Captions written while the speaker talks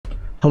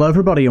Hello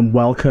everybody and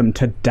welcome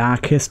to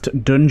Darkest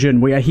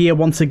Dungeon. We are here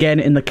once again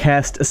in the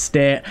Cursed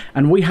Estate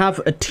and we have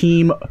a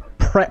team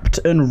prepped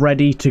and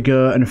ready to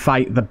go and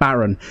fight the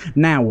Baron.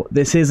 Now,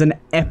 this is an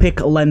epic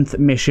length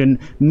mission,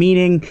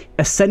 meaning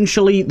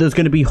essentially there's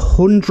going to be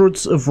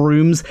hundreds of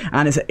rooms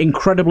and it's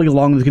incredibly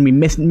long. There's going to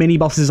be mini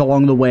bosses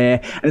along the way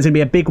and it's going to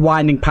be a big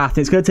winding path.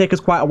 It's going to take us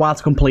quite a while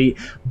to complete,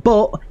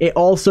 but it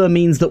also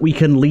means that we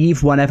can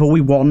leave whenever we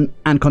want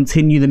and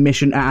continue the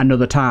mission at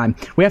another time.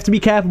 We have to be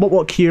careful about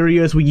what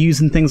curios we use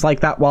and things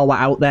like that while we're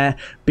out there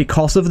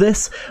because of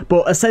this,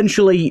 but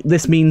essentially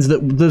this means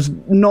that there's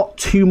not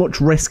too much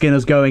risk in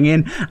us going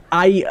in.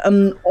 I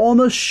am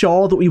almost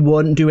sure that we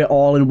won't do it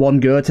all in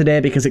one go today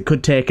because it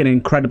could take an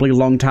incredibly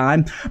long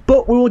time,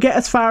 but we will get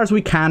as far as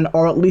we can,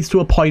 or at least to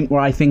a point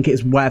where I think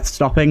it's worth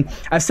stopping.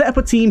 I've set up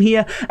a team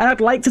here and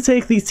I'd like to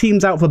take these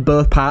teams out for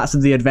both parts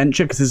of the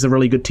adventure because this is a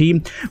really good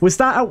team. We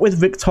start out with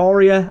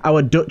Victoria,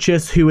 our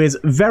Duchess, who is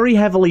very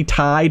heavily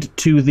tied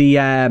to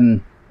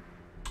the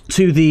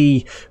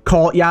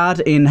courtyard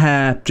in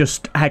her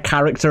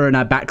character and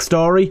her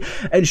backstory,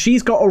 and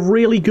she's got a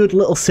really good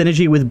little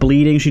synergy with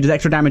bleeding. She does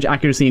extra damage,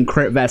 accuracy, and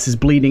crit versus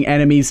bleeding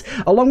enemies,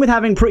 along with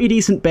having pretty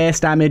decent base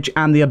damage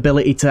and the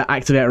ability to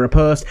activate her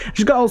riposte.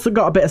 She's also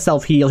got a bit of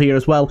self-heal here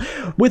as well.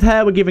 With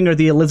her, we're giving her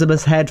the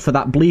Elizabeth's head for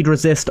that bleed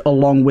resist,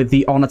 along with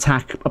the on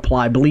attack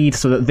apply bleed,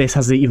 so that this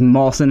has even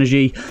more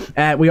synergy.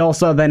 We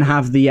also then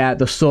have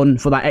the sun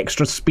for that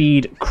extra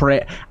speed,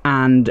 crit,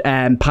 and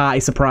party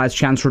surprise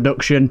chance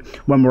reduction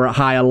when we're at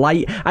higher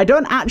light. I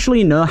don't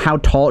actually know how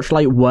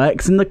torchlight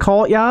works in the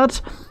courtyard.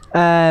 If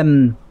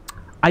I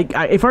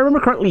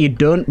remember correctly, you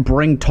don't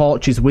bring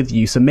torches with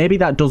you, so maybe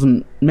that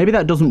doesn't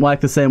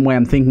work the same way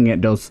I'm thinking it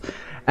does.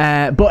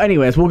 But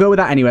anyways, we'll go with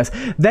that anyways.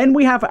 Then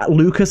we have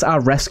Lucas, our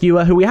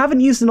rescuer, who we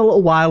haven't used in a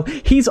little while.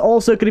 He's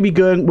also going to be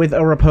going with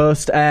a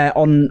riposte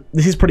on...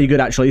 This is pretty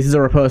good, actually. This is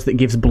a riposte that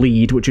gives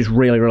bleed, which is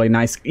really, really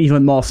nice.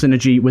 Even more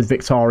synergy with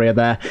Victoria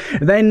there.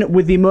 Then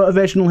with the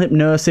motivational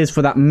hypnosis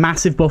for that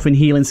massive buff in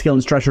healing skill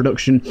and stress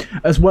reduction,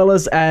 as well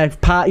as a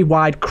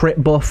party-wide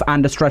crit buff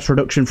and a stress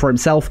reduction for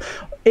himself.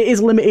 It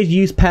is limited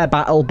use per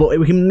battle, but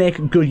we can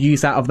make good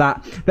use out of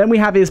that. Then we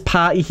have his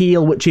party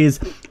heal, which is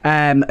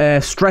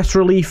a stress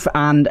relief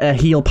and a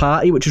heal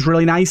party, which is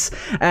really nice.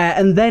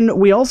 And then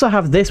we also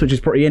have this, which is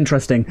pretty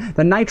interesting.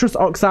 The nitrous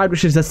oxide,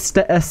 which is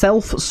a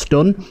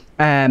self-stun.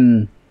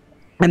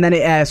 And then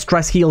it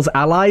stress heals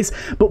allies.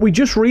 But we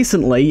just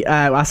recently,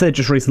 I said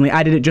just recently,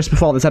 I did it just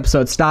before this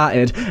episode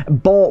started,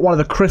 bought one of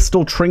the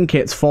crystal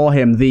trinkets for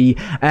him, the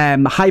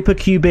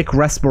hypercubic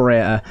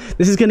respirator.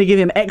 This is going to give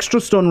him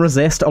extra stun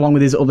resist along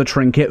with his other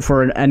trinket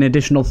for an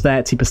additional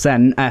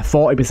 30%,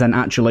 40%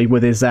 actually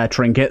with his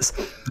trinkets.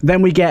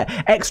 Then we get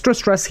extra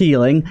stress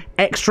healing,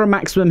 extra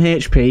maximum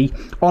HP.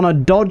 On a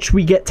dodge,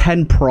 we get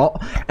 10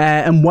 prot.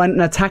 And when an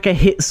attacker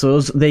hits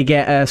us, they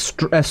get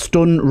a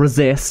stun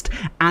resist,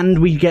 and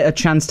we get a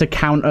chance to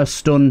counter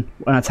stun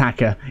an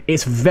attacker.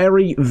 It's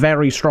very,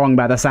 very strong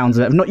by the sounds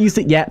of it. I've not used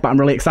it yet, but I'm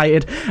really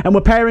excited. And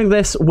we're pairing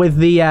this with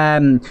the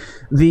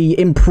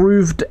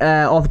improved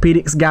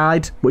orthopedics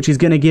guide, which is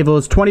going to give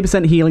us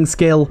 20% healing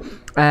skill,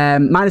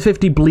 minus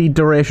 50 bleed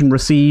duration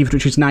received,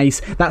 which is nice.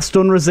 That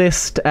stun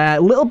resist, a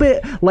little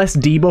bit less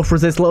debuff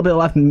resist, a little bit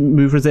less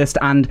move resist,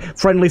 and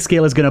friendly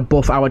skill is going to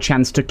buff our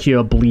chance to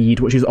cure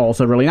bleed, which is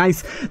also really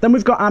nice. Then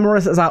we've got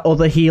Amorous as our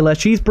other healer.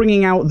 She's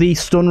bringing out the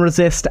stun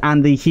resist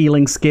and the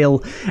healing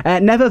skill.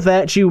 Never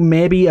Virtue,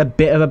 maybe a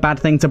bit of a bad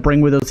thing to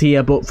bring with us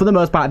here, but for the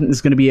most part I think it's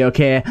going to be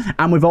okay.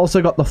 And we've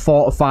also got the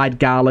fortified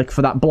garlic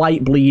for that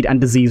blight, bleed, and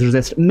disease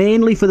resist,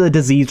 mainly for the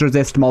disease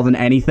resist more than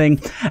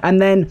anything.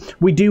 And then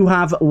we do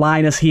have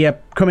Linus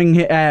here bringing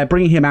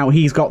him out.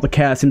 He's got the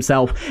curse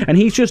himself, and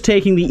he's just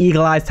taking the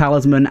Eagle Eyes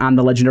Talisman and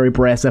the Legendary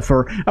Bracer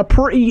for a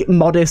pretty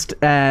modest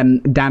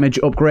damage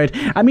upgrade.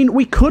 I mean,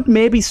 we could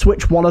maybe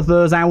switch one of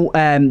those out,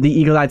 the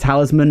Eagle Eye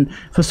Talisman,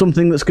 for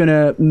something that's going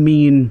to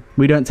mean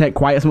we don't take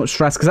quite as much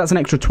stress, because that's an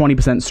extra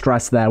 20%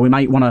 stress there. We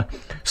might want to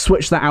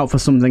switch that out for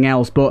something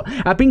else, but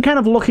I've been kind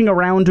of looking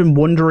around and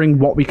wondering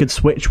what we could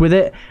switch with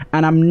it,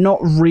 and I'm not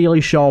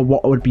really sure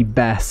what would be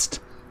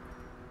best.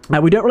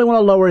 We don't really want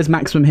to lower his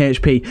maximum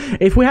HP.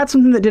 If we had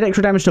something that did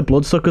extra damage to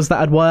bloodsuckers,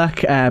 that'd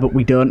work, but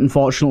we don't,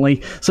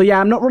 unfortunately. So yeah,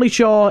 I'm not really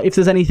sure if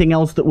there's anything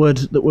else that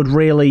would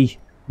really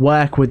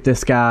work with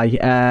this guy.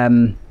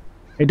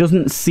 It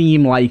doesn't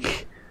seem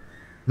like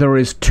there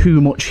is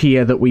too much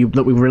here that we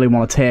really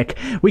want to take.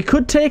 We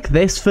could take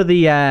this for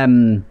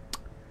the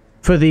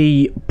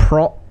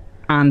prot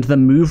and the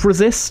move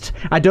resist.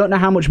 I don't know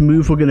how much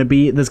move there's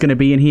going to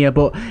be in here,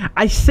 but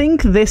I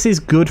think this is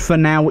good for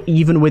now,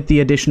 even with the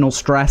additional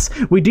stress.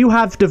 We do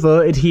have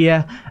devoted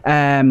here,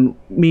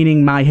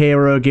 meaning my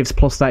hero gives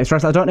plus 30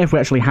 stress. I don't know if we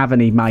actually have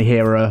any my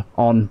hero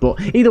on, but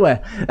either way,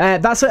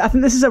 that's it. I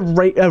think this is a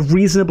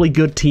reasonably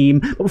good team.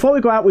 But before we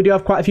go out, we do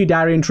have quite a few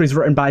diary entries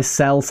written by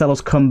Cell. Cell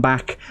has come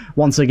back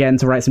once again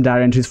to write some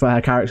diary entries for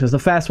her characters. The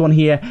first one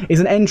here is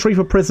an entry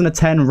for Prisoner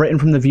 10 written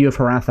from the view of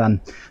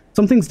Harathan.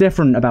 Something's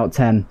different about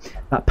 10.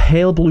 That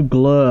pale blue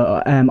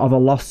glow of a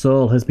lost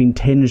soul has been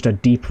tinged a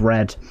deep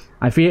red.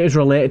 I fear it is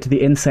related to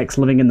the insects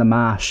living in the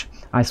marsh.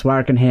 I swear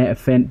I can hear a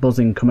faint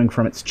buzzing coming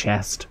from its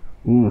chest.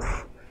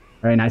 Oof.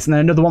 Very nice. And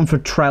then another one for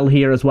Trell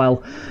here as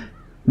well.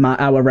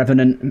 Our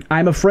Revenant. I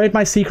am afraid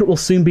my secret will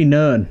soon be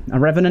known. A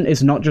Revenant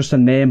is not just a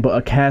name, but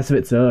a curse of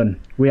its own.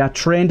 We are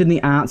trained in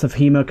the arts of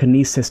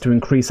hemokinesis to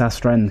increase our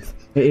strength.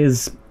 It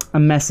is a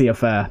messy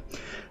affair.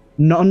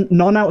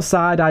 None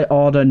outside I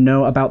order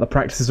know about the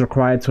practices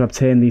required to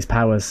obtain these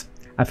powers.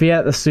 I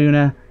fear the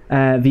sooner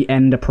the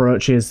end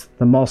approaches,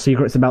 the more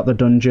secrets about the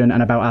dungeon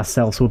and about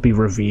ourselves will be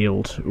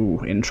revealed.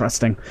 Ooh,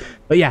 interesting.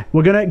 But yeah,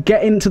 we're gonna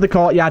get into the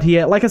courtyard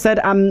here. Like I said,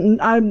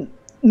 I'm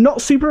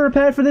not super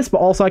prepared for this, but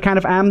also I kind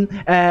of am.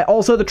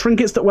 Also, the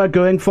trinkets that we're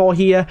going for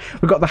here,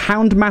 we've got the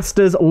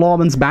Houndmaster's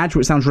Lawman's Badge,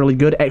 which sounds really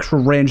good. Extra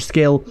range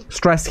skill,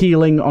 stress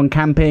healing on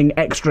camping,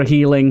 extra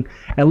healing,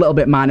 a little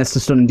bit minus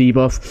to stun and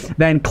debuff.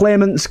 Then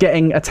Claimant's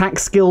getting attack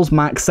skills,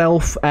 mark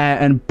self,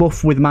 and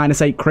buff with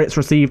 -8 crits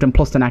received and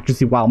 +10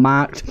 accuracy while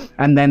marked.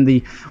 And then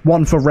the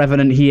one for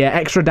Revenant here,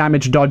 extra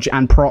damage, dodge,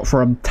 and proc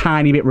for a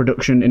tiny bit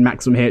reduction in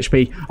maximum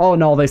HP. All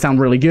in all, they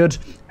sound really good.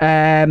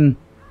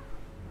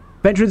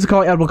 Venture into the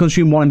courtyard will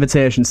consume 1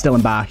 invitation. Still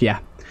embark, yeah.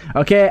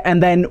 Okay,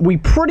 and then we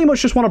pretty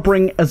much just want to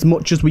bring as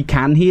much as we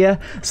can here.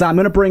 So I'm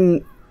going to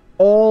bring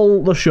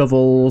all the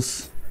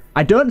shovels.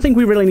 I don't think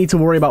we really need to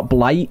worry about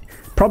Blight.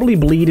 Probably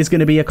Bleed is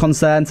going to be a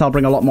concern, so I'll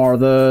bring a lot more of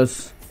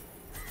those.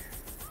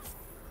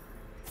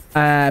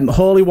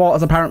 Holy Water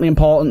is apparently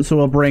important, so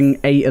we'll bring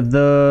 8 of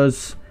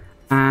those.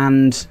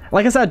 And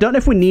like I said, I don't know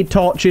if we need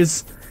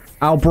torches.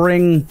 I'll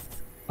bring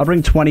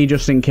 20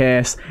 just in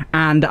case.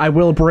 And I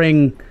will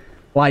bring,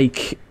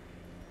 like...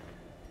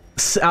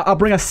 I'll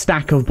bring a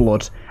stack of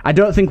blood. I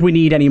don't think we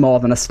need any more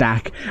than a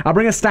stack. I'll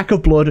bring a stack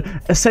of blood,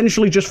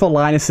 essentially just for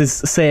Linus's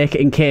sake,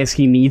 in case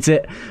he needs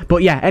it.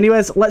 But yeah,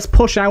 anyways, let's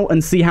push out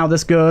and see how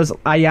this goes.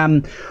 I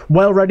am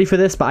well ready for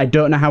this, but I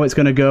don't know how it's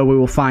going to go. We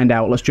will find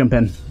out. Let's jump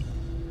in.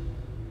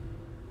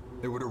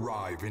 They would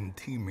arrive in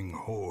teeming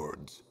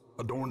hordes,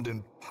 adorned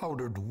in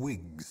powdered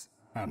wigs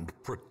and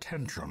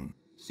pretension,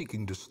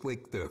 seeking to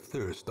slake their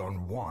thirst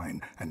on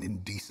wine and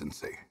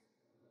indecency.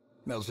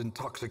 As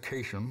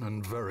intoxication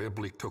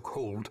invariably took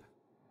hold,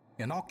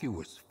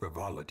 innocuous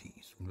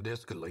frivolities would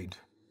escalate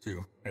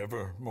to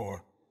ever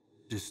more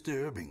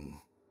disturbing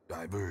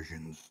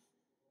diversions.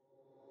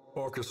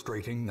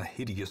 Orchestrating the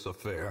hideous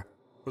affair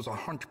was a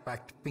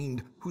hunchbacked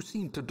fiend who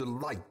seemed to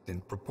delight in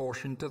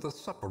proportion to the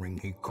suffering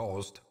he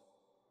caused.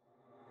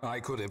 I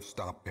could have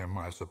stopped him,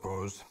 I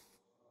suppose,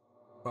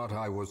 but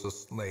I was a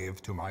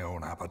slave to my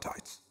own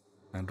appetites,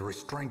 and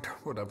restraint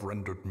would have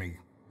rendered me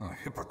a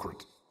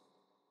hypocrite.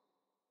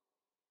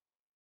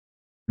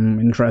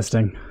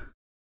 Interesting.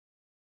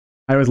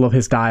 I always love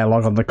his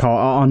dialogue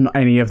on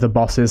any of the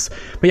bosses.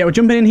 But yeah, we're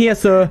jumping in here,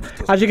 so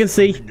as you can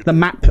see, the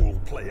map,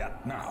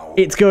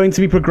 it's going to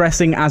be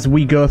progressing as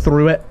we go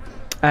through it.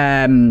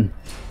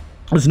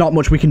 There's not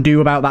much we can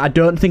do about that. I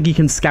don't think he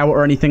can scout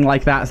or anything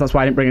like that, so that's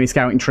why I didn't bring any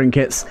scouting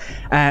trinkets.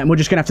 We're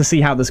just going to have to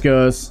see how this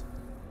goes.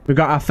 We've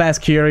got our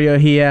first curio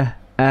here.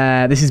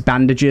 This is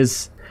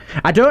bandages.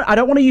 I don't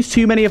want to use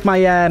too many of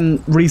my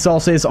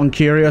resources on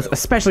curios,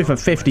 especially for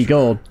 50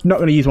 gold. Not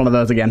going to use one of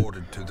those again.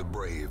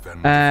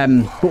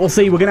 But we'll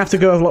see. We're going to have to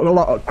go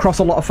across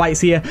a lot of fights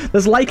here.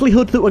 There's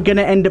likelihood that we're going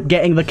to end up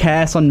getting the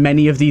curse on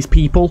many of these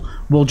people.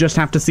 We'll just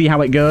have to see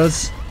how it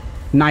goes.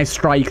 Nice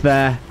strike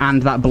there,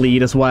 and that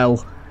bleed as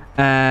well.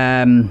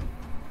 I'm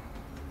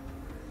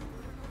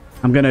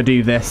going to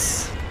do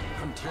this.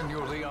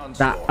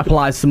 That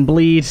applies some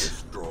bleed.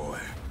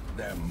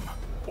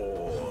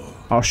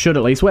 Or should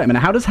at least. Wait a minute.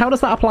 How does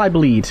that apply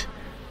bleed?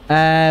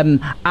 That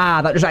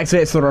just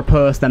activates the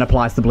riposte, then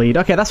applies the bleed.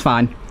 Okay, that's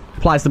fine.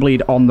 Applies the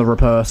bleed on the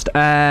riposte.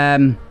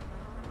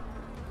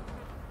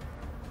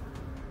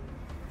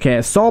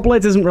 Okay, Saw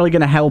Blades isn't really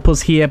going to help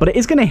us here, but it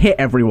is going to hit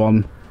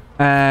everyone.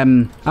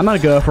 I'm going to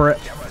go for it.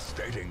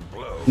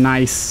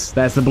 Nice.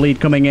 There's the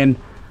bleed coming in.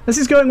 This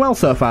is going well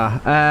so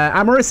far.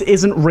 Amoris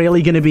isn't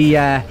really going to be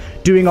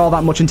doing all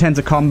that much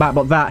intensive combat,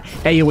 but that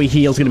AoE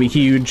heal is going to be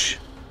huge.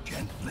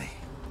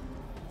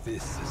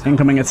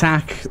 Incoming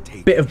attack.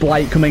 Bit of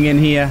blight coming in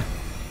here.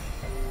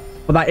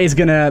 But that is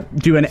going to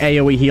do an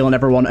AoE heal on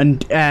everyone.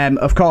 And,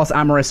 of course,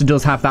 Amoris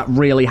does have that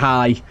really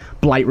high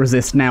blight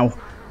resist now.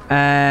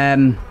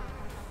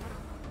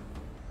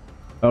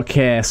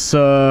 Okay,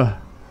 so...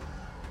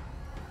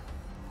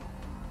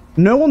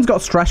 no one's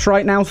got stress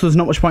right now, so there's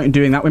not much point in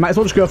doing that. We might as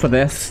well just go for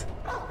this.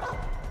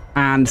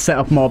 And set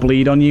up more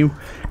bleed on you.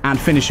 And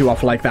finish you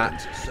off like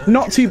that.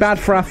 Not too bad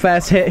for our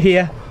first hit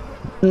here.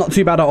 Not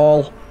too bad at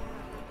all.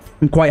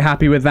 I'm quite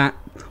happy with that.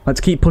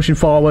 Let's keep pushing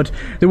forward.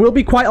 There will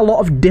be quite a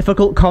lot of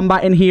difficult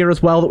combat in here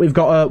as well that we've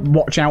got to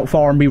watch out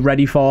for and be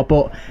ready for.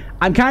 But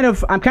I'm kind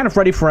of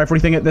ready for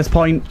everything at this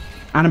point,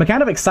 and I'm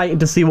kind of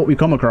excited to see what we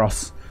come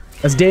across.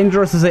 As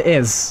dangerous as it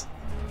is,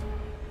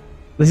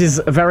 this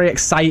is a very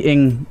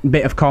exciting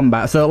bit of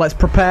combat. So let's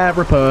prepare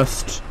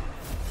riposte.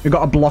 We've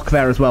got a block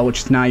there as well,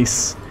 which is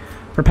nice.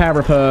 Prepare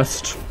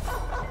riposte.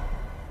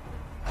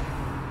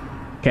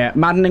 Okay,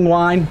 maddening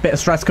wine, bit of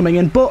stress coming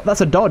in, but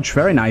that's a dodge.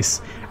 Very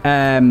nice.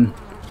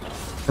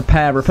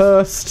 Prepare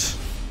Riposte.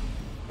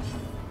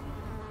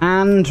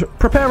 And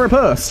prepare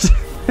Riposte.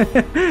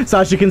 So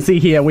as you can see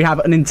here, we have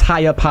an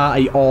entire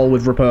party all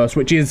with Riposte,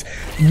 which is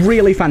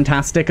really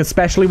fantastic,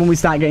 especially when we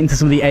start getting to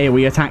some of the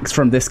AoE attacks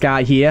from this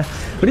guy here.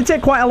 We did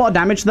take quite a lot of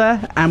damage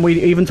there, and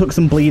we even took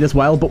some bleed as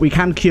well, but we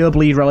can cure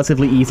bleed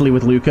relatively easily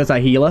with Lucas, our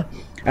healer.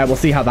 We'll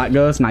see how that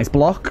goes. Nice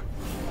block.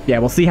 Yeah,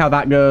 we'll see how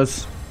that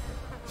goes.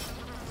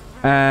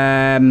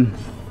 That's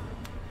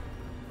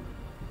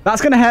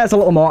going to hurt us a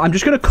little more. I'm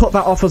just going to cut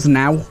that off us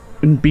now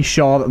and be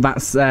sure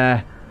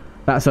that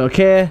that's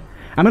okay.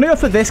 I'm going to go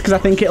for this because I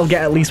think it'll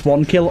get at least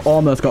one kill.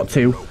 Almost got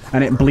two.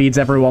 And it bleeds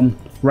everyone.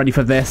 Ready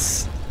for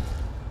this.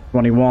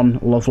 21.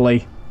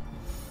 Lovely.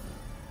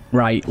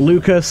 Right.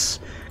 Lucas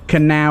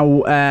can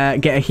now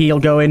get a heal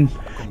going.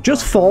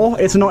 Just 4.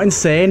 It's not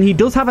insane. He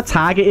does have a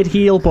targeted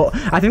heal, but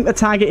I think the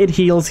targeted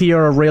heals here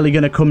are really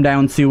going to come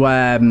down to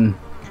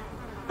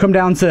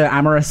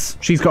Amaris.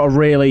 She's got a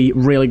really,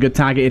 really good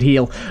targeted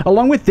heal.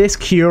 Along with this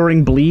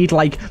curing bleed,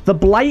 like, the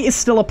blight is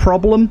still a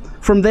problem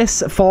from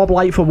this. 4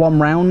 blight for 1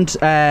 round.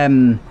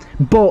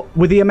 But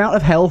with the amount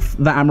of health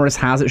that Amaris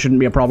has, it shouldn't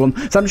be a problem.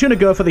 So I'm just going to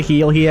go for the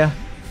heal here.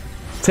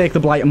 Take the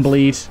blight and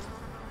bleed.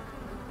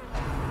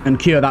 And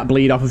cure that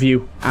bleed off of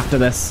you after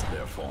this.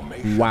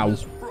 Wow.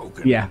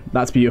 Yeah,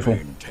 that's beautiful.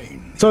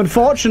 So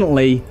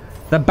unfortunately,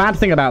 the bad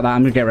thing about that,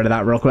 I'm going to get rid of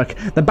that real quick.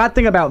 The bad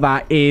thing about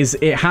that is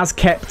it has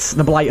kept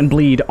the Blight and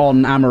Bleed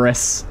on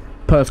Amaris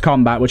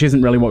post-combat, which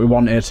isn't really what we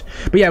wanted.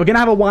 But yeah, we're going to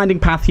have a winding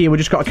path here. We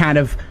just got to kind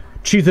of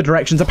choose the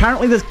directions.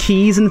 Apparently there's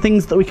keys and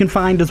things that we can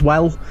find as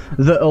well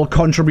that'll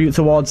contribute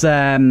towards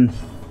all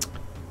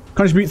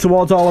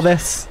of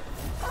this.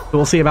 So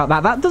we'll see about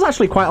that. That does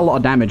actually quite a lot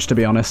of damage, to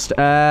be honest.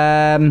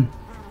 I'm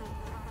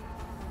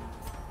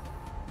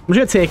just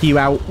going to take you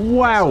out.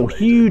 Wow,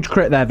 huge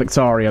crit there,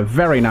 Victoria.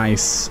 Very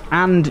nice.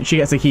 And she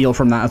gets a heal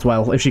from that as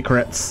well, if she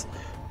crits.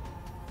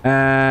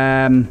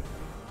 We'll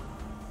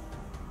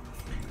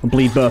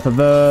bleed both of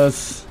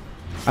those.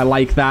 I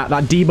like that.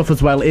 That debuff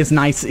as well is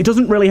nice. It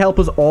doesn't really help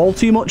us all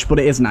too much, but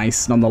it is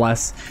nice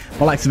nonetheless.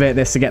 We'll activate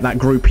this to get that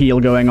group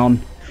heal going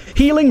on.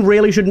 Healing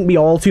really shouldn't be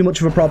all too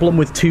much of a problem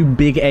with 2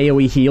 big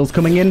AoE heals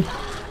coming in.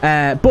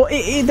 But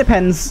it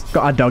depends.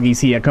 Got our doggies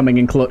here coming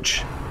in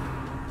clutch.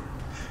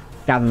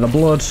 Gather the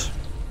blood.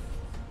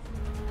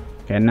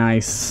 Okay,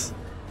 nice.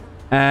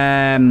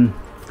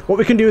 What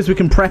we can do is we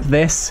can prep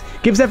this.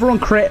 Gives everyone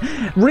crit.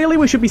 Really,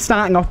 we should be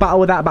starting off battle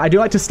with that, but I do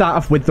like to start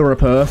off with the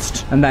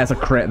riposte. And there's a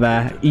crit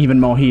there. Even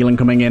more healing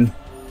coming in.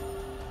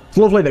 It's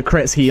lovely that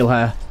crits heal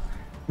her.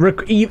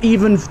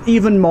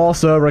 Even more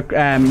so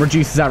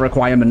reduces our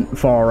requirement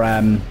for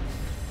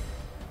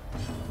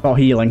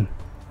healing.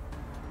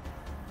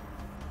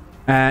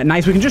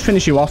 Nice, we can just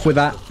finish you off with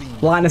that.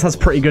 Linus has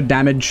pretty good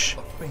damage.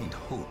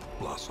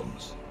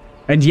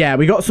 And yeah,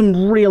 we got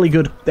some really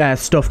good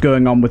stuff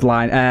going on with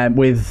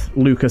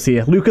Lucas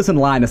here. Lucas and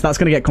Linus, that's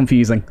going to get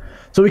confusing.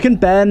 So we can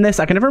burn this.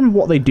 I can never remember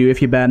what they do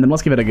if you burn them.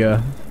 Let's give it a go.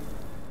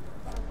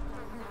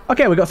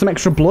 Okay, we got some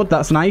extra blood.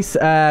 That's nice.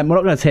 We're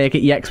not going to take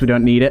it yet because we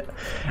don't need it.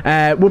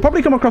 We'll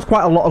probably come across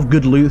quite a lot of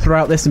good loot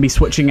throughout this and be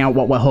switching out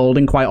what we're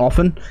holding quite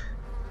often.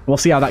 We'll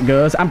see how that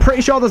goes. I'm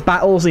pretty sure there's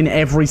battles in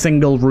every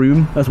single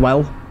room as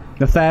well.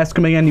 The thirst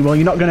coming in. Well,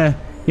 you're not going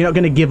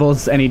to give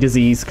us any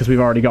disease because we've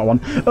already got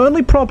one.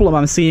 Only problem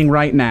I'm seeing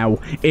right now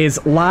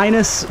is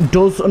Linus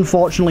does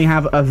unfortunately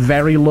have a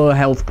very low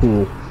health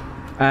pool.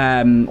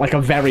 Like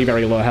a very,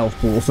 very low health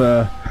pool.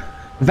 So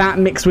that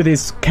mixed with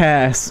his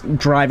curse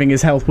driving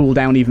his health pool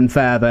down even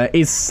further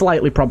is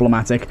slightly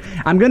problematic.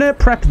 I'm going to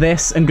prep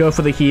this and go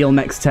for the heal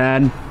next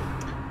turn.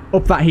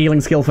 Up that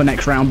healing skill for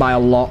next round by a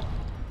lot.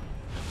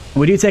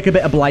 We do take a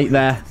bit of blight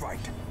there.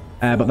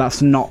 But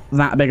that's not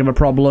that big of a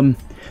problem.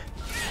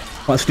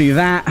 Let's do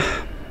that.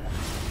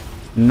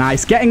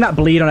 Nice. Getting that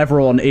bleed on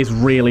everyone is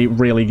really,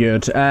 really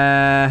good. Do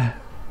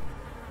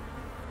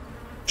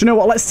you know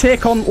what? Let's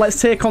take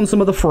on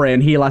some of the fray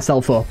and heal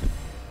ourselves up.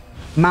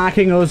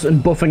 Marking us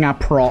and buffing our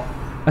prot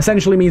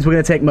essentially means we're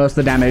going to take most of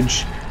the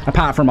damage.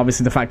 Apart from,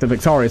 obviously, the fact that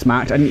Victoria's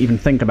marked. I didn't even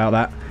think about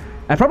that.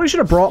 I probably should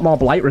have brought more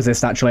blight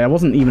resist, actually. I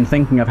wasn't even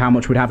thinking of how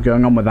much we'd have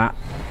going on with that.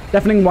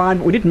 Deafening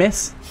wine. We did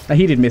miss.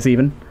 He did miss,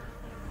 even.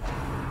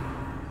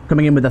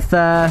 Coming in with a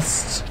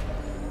thirst.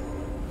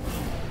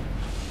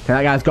 Okay,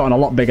 that guy's gotten a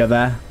lot bigger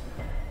there.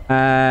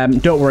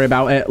 Don't worry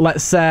about it.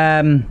 Let's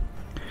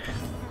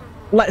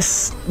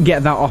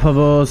get that off of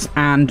us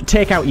and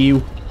take out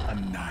you.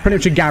 Pretty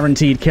much a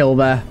guaranteed kill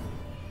there.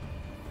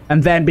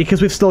 And then,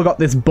 because we've still got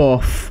this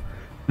buff,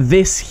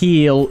 this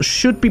heal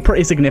should be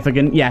pretty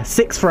significant. Yeah,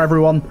 6 for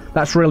everyone.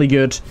 That's really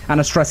good. And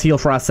a stress heal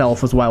for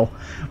ourselves as well.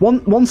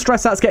 One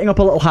stress that's getting up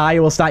a little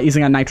higher, we'll start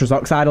using our nitrous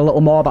oxide a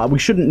little more, but we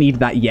shouldn't need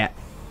that yet.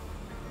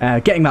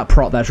 Getting that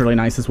prot there's really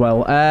nice as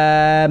well.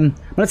 I'm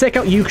going to take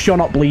out you because you're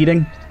not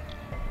bleeding.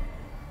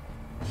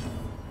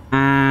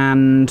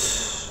 And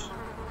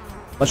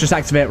let's just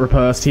activate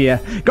Riposte here.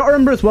 Got to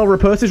remember as well,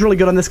 Riposte is really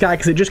good on this guy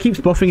because it just keeps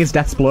buffing his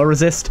Death's Blow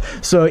resist.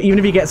 So even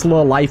if he gets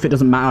low life, it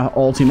doesn't matter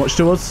all too much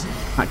to us.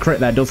 That crit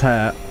there does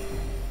hurt.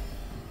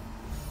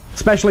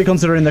 Especially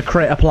considering the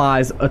crit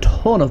applies a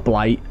ton of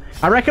blight.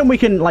 I reckon we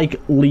can,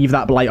 like, leave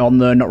that blight on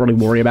there and not really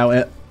worry about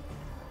it.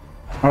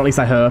 Or at least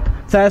I hope.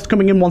 Thirst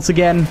coming in once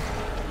again.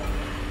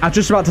 I was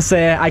just about to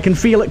say, I can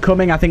feel it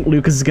coming. I think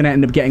Lucas is going to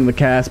end up getting the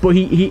curse, but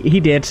he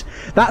did.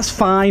 That's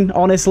fine,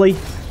 honestly.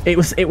 It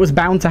was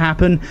bound to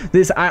happen.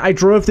 I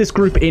drove this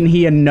group in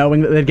here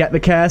knowing that they'd get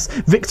the curse.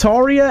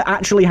 Victoria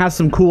actually has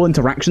some cool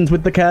interactions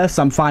with the curse,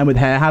 so I'm fine with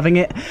her having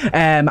it.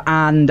 And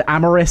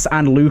Amaris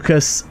and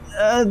Lucas,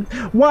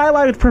 while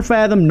I would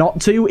prefer them not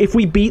to, if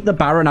we beat the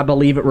Baron, I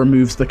believe it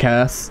removes the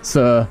curse,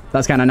 so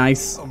that's kind of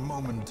nice. A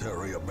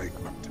momentary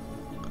abatement.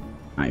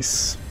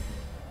 Nice.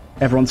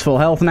 Everyone's full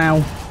health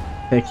now.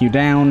 Take you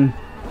down.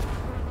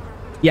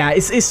 Yeah,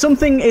 it's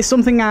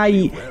something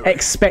I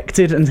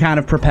expected and kind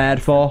of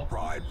prepared for.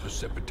 Pride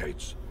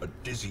precipitates a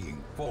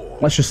dizzying fall.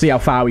 Let's just see how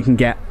far we can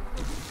get.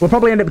 We'll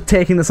probably end up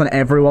taking this on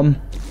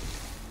everyone.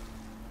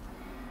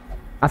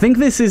 I think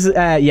this is,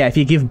 yeah, if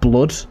you give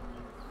blood.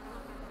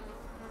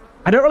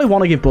 I don't really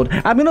want to give blood.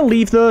 I'm going to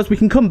leave those. We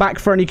can come back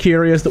for any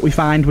curios that we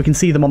find. We can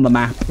see them on the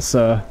map,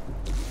 so.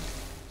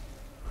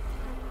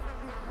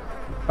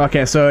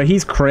 Okay, so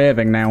he's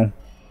craving now.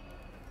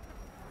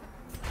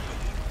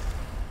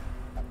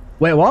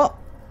 Wait, what?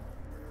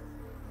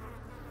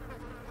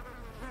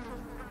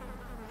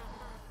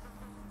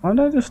 What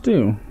did I just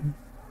do?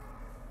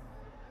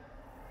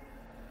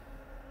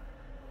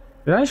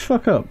 Did I just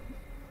fuck up?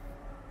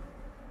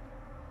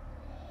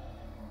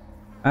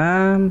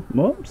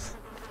 Whoops.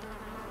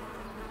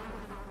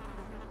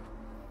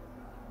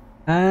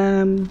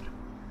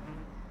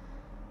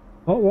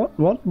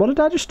 What did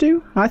I just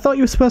do? I thought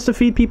you were supposed to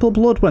feed people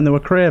blood when they were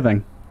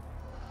craving.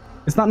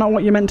 Is that not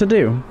what you meant to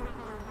do?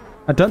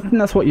 I don't think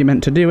that's what you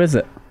meant to do, is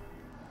it?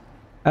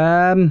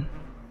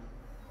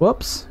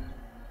 Whoops.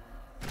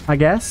 I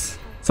guess.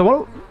 So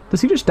what?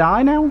 Does he just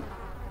die now?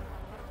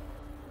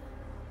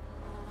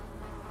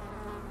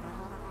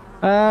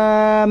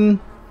 I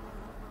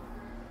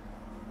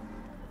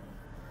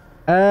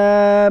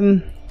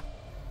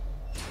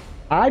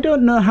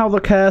don't know how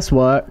the curse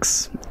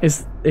works,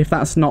 if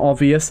that's not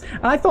obvious.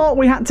 I thought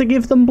we had to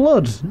give them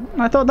blood.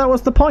 I thought that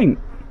was the point.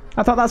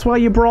 I thought that's why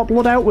you brought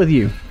blood out with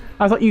you.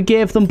 I thought you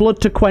gave them blood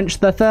to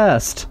quench their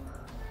thirst.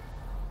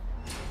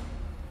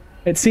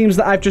 It seems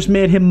that I've just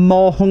made him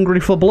more hungry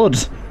for blood.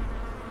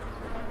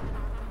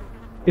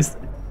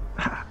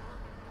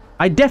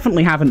 I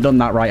definitely haven't done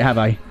that right, have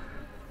I?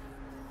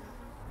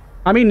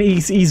 I mean,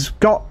 he's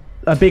got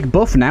a big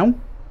buff now,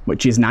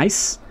 which is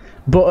nice.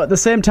 But at the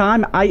same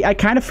time, I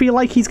kind of feel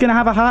like he's going to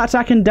have a heart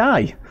attack and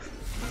die.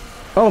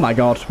 Oh my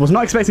god. Was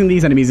not expecting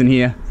these enemies in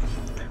here.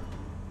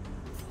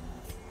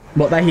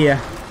 But they're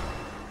here.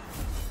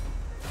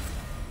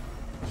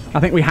 I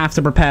think we have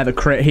to prepare the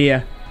crit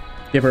here.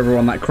 Give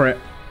everyone that crit.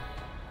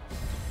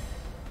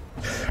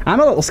 I'm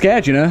a little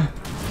scared, you know.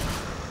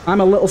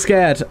 I'm a little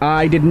scared.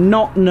 I did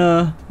not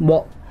know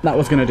what that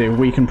was going to do.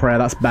 Weaken prayer,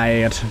 that's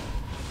bad.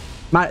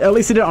 At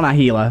least he did it on our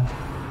healer.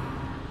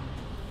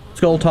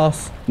 Skull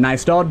toss.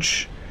 Nice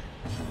dodge.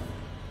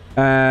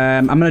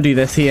 I'm going to do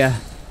this here.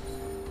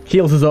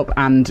 Heals us up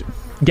and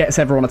gets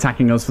everyone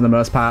attacking us for the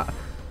most part.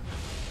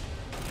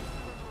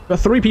 Got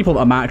 3 people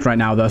that are marked right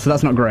now, though, so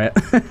that's not great.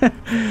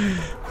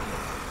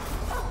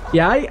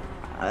 Yeah,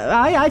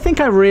 I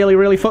think I really,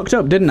 really fucked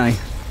up, didn't I?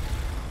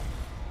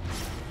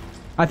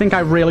 I think I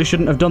really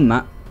shouldn't have done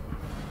that.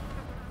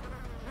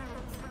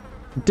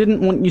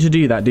 Didn't want you to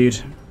do that, dude.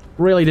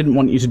 Really didn't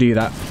want you to do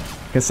that.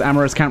 Because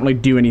Amaris can't really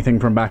do anything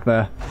from back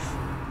there.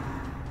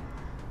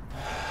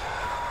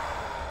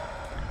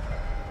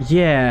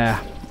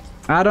 Yeah.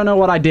 I don't know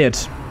what I did,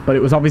 but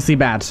it was obviously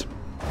bad.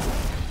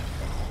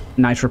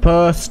 Nice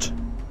riposte.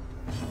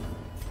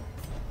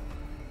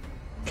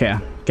 Okay,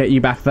 get you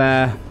back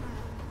there.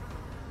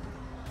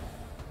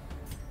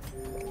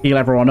 Heal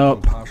everyone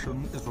up.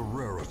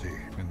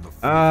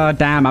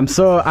 Damn,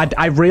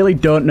 I really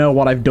don't know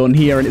what I've done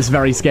here, and it's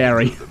very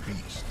scary.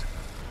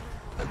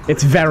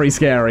 It's very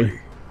scary.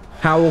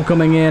 Howl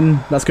coming in,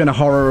 that's going to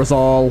horror us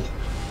all.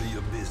 The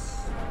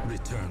abyss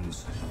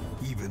returns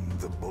even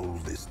the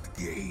boldest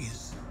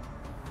gaze.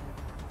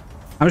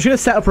 I'm just going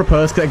to set up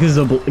riposte because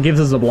it gives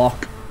us a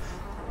block.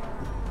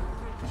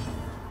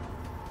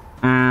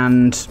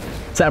 And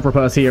set up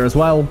riposte here as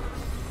well.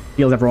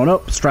 Heals everyone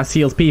up, stress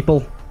heals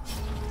people.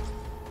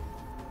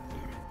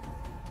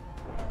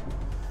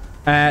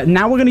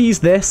 Now we're going to use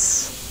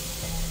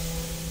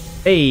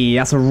this. Hey,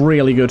 that's a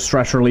really good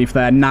stress relief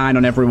there. 9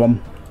 on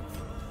everyone.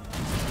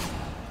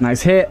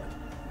 Nice hit.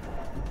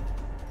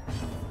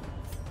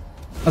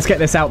 Let's get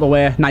this out the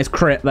way. Nice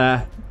crit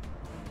there.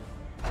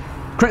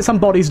 Crits on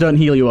bodies don't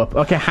heal you up.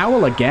 Okay,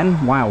 Howl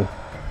again. Wow.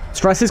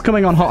 Stress is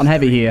coming on hot and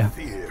heavy here.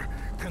 Fear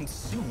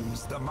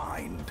consumes the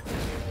mind.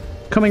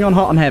 Coming on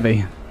hot and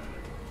heavy.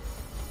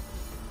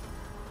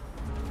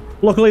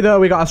 Luckily, though,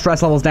 we got our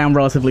stress levels down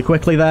relatively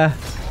quickly there.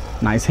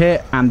 Nice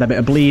hit, and a bit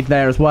of bleed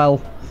there as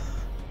well.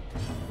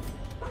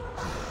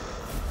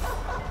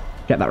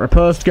 Get that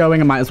riposte going,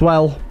 I might as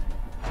well.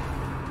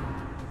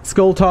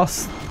 Skull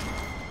toss.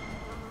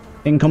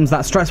 In comes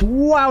that stress.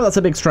 Wow, that's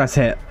a big stress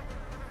hit.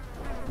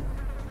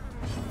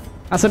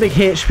 That's a big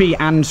HP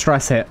and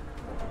stress hit.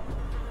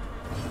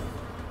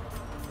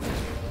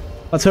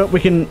 Let's hope we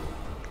can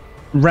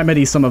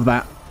remedy some of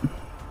that.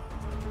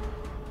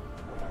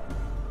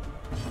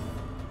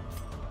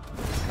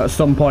 At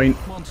some point.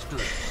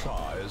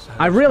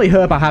 I really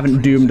hope I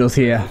haven't doomed us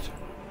here.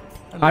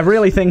 I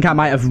really think I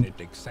might have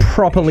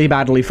properly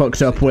badly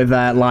fucked up with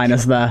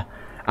Linus there.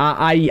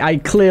 I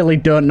clearly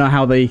don't know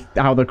how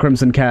the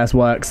Crimson Curse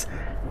works.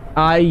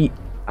 I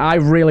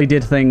really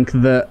did think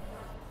that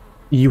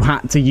you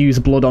had to use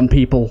blood on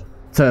people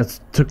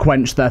to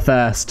quench their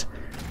thirst.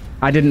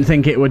 I didn't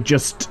think it would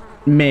just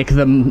make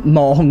them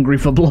more hungry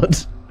for blood,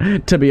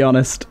 to be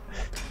honest.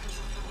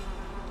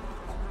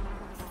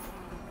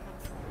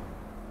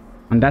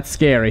 And that's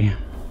scary.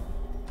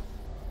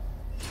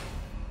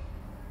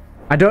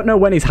 I don't know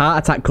when his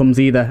heart attack comes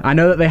either. I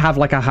know that they have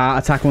like a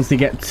heart attack once they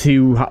get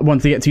too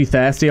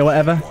thirsty or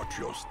whatever.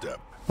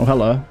 Oh,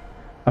 hello.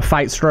 A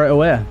fight straight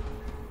away.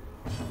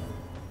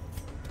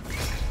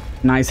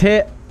 Nice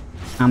hit.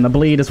 And the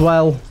bleed as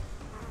well.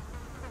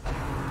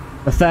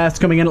 The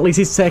thirst coming in. At least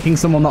he's taking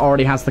someone that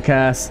already has the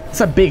curse.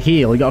 It's a big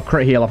heal. He got a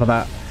crit heal off of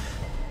that.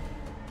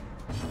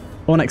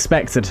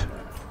 Unexpected.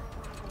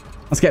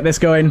 Let's get this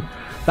going.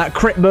 That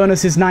crit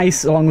bonus is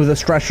nice, along with the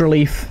stress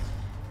relief.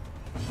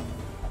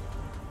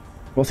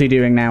 What's he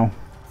doing now?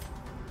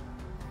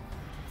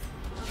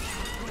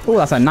 Oh,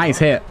 that's a nice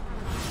hit.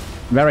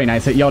 Very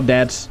nice hit. You're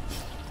dead.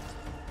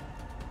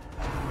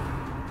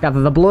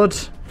 Gather the blood.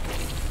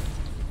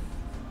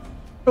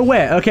 Oh,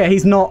 wait. Okay,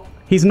 he's not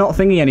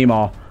thingy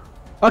anymore.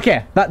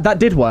 Okay, that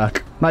did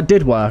work. That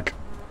did work.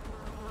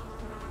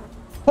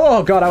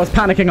 Oh god, I was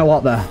panicking a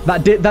lot there.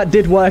 That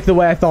did work the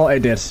way I thought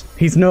it did.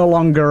 He's no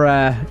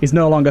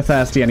longer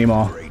thirsty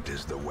anymore.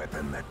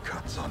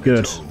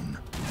 Good.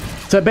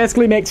 So it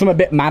basically makes them a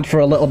bit mad for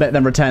a little bit,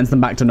 then returns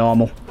them back to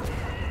normal.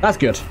 That's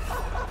good.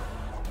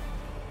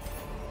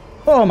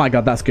 Oh my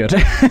god, that's good.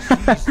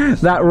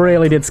 That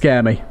really did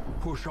scare me.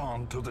 Push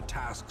on to the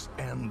task's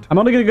end. I'm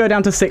only going to go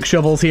down to 6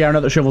 shovels here. I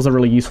know that shovels are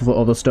really useful for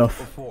other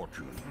stuff.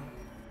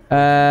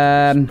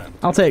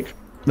 I'll take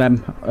them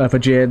for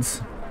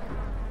Jades.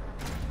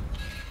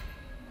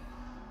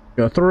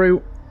 Go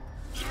through.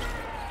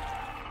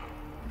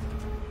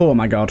 Oh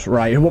my god,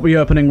 right. What are we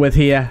opening with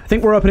here? I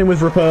think we're opening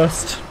with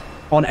Riposte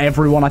on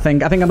everyone, I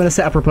think. I think I'm going to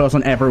set up Riposte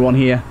on everyone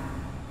here.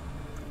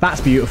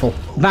 That's beautiful.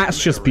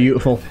 That's just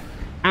beautiful.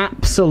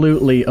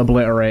 Absolutely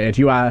obliterated.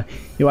 You are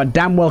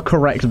damn well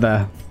correct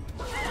there.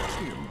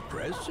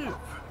 Impressive.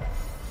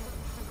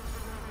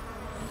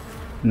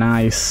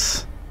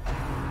 Nice.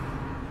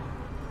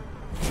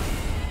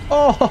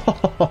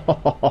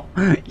 Oh,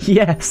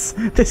 yes.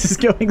 This is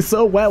going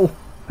so well.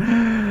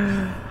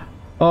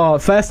 Oh,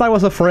 at first I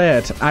was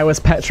afraid. I was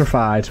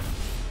petrified.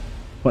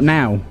 But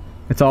now,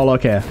 it's all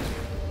okay.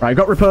 Right,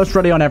 got Riposte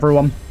ready on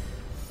everyone.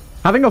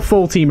 Having a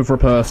full team of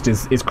Riposte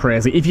is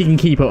crazy, if you can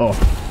keep it up.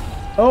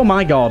 Oh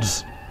my god.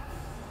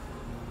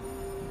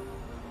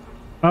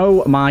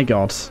 Oh my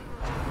god.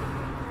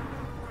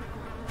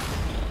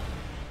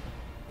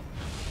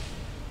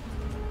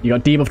 You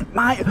got debuff.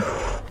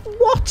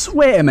 What?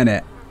 Wait a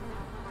minute.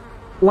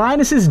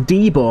 Linus's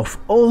debuff,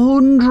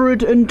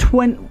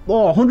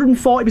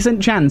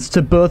 140% chance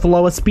to both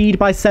lower speed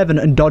by 7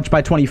 and dodge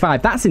by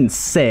 25. That's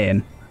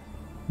insane.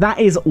 That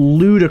is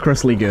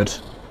ludicrously good.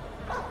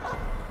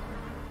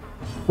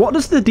 What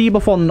does the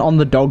debuff on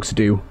the dogs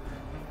do?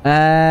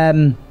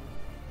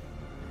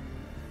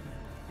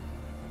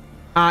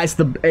 It's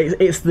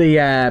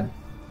the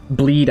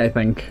bleed, I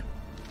think.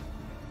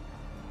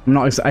 I'm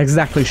not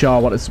exactly sure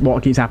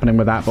what keeps happening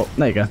with that, but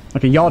there you go.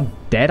 Okay, you're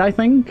dead, I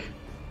think?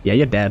 Yeah,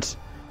 you're dead.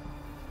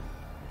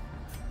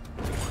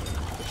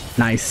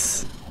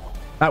 Nice.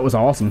 That was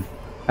awesome.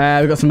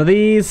 We've got some of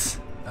these.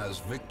 As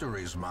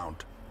victories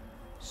mount,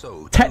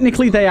 so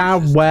technically they are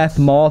worth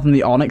more than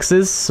the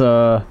Onyxes,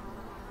 so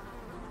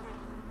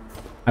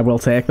I will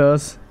take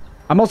those.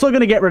 I'm also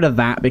going to get rid of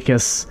that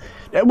because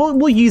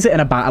we'll use it in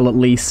a battle at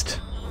least.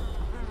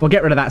 We'll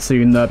get rid of that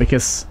soon though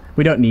because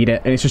we don't need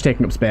it and it's just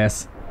taking up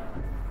space.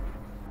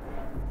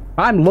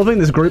 I'm loving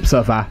this group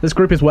so far. This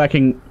group is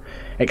working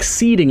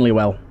exceedingly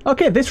well.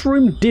 Okay, this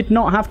room did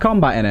not have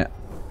combat in it.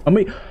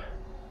 And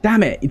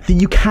damn it,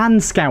 you can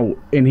scout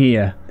in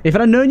here. If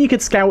I'd known you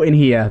could scout in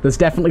here, there's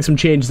definitely some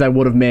changes I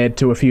would have made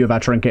to a few of our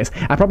trinkets.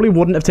 I probably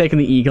wouldn't have taken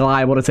the Eagle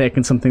Eye. I would have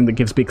taken something that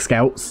gives big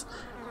scouts.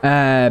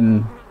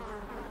 We'll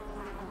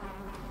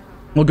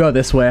go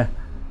this way.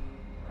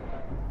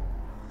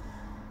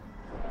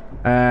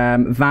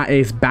 That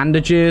is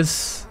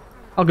bandages.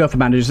 I'll go for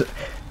bandages.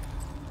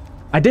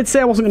 I did say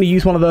I wasn't going to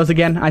use one of those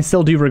again. I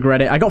still do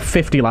regret it. I got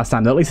 50 last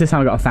time, though. At least this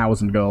time I got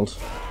 1,000 gold.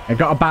 I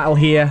got a battle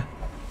here.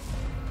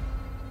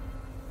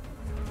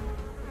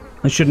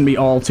 It shouldn't be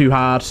all too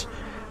hard.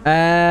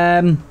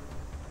 I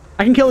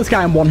can kill this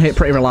guy in one hit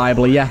pretty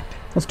reliably. Yeah,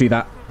 let's do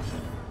that.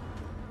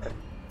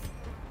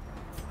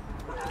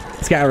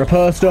 Let's get a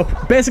Riposte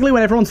up. Basically,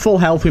 when everyone's full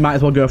health, we might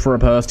as well go for a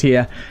Riposte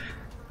here.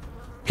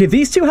 Okay,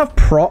 these two have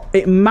prot.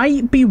 It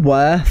might be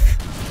worth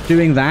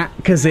doing that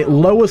because it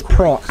lowers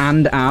prot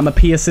and armor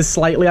pierces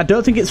slightly. I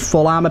don't think it's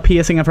full armor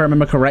piercing if I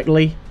remember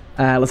correctly.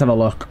 Let's have a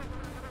look.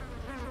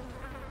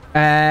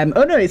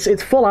 Oh no,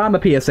 it's full armor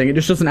piercing. It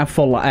just doesn't have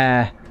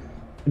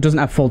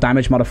full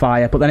damage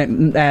modifier, but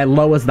then it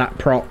lowers that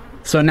prot.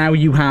 So now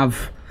you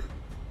have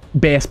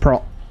base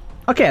prot.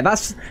 Okay,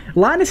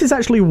 Linus is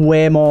actually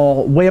way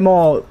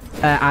more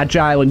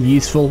agile and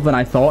useful than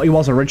I thought he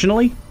was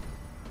originally.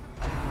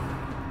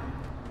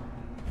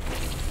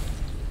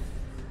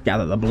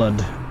 Gather the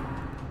blood.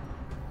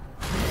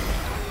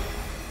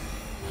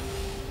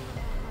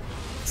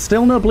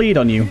 Still no bleed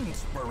on you.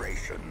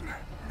 Inspiration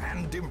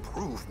and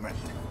improvement.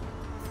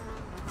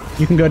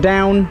 You can go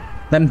down.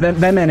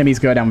 Them enemies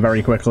go down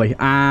very quickly.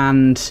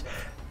 And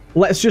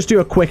let's just do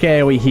a quick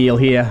AoE heal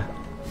here.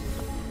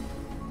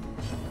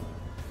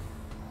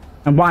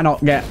 And why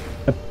not get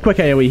a quick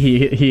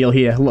AoE heal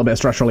here? A little bit of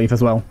stress relief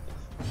as well.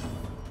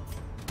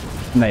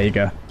 And there you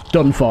go.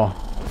 Done for.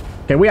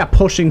 Okay, we are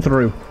pushing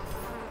through.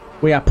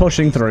 We are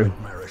pushing through.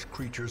 Nightmarish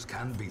creatures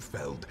can be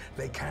felled.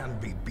 They can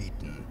be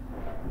beaten.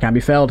 Can be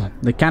felled.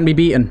 They can be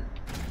beaten.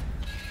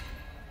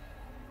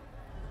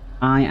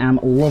 I am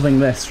loving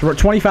this. We're at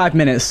 25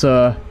 minutes,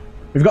 so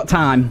we've got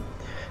time.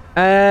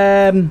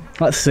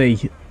 Let's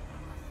see.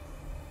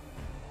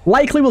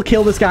 Likely we'll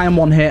kill this guy in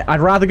one hit. I'd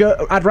rather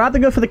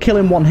go for the kill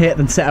in one hit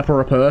than set up a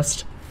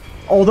riposte.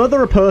 Although the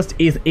riposte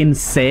is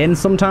insane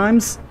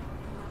sometimes.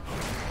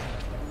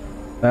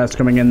 That's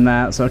coming in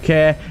there. It's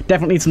okay.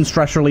 Definitely need some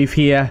stress relief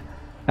here.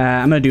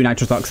 I'm going to do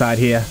nitrous oxide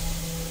here.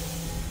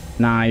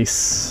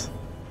 Nice.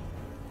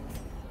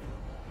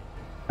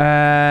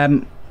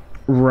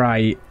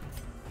 Right.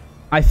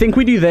 I think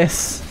we do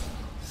this.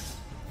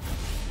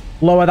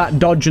 Lower that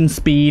dodge and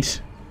speed.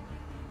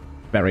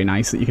 Very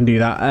nice that you can do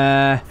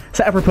that.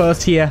 Set up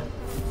riposte here.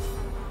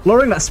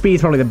 Lowering that speed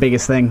is probably the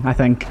biggest thing, I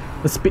think.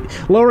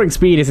 Lowering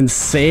speed is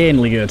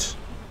insanely good.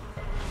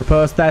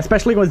 Riposte there,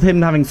 especially with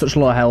him having such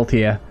low health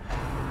here.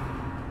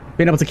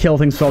 Being able to kill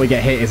things before we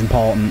get hit is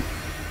important.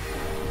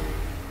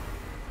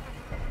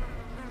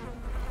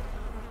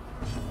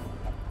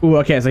 Ooh,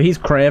 okay, so he's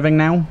craving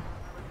now.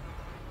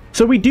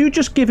 So we do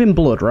just give him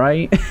blood,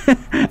 right?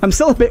 I'm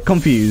still a bit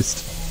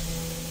confused.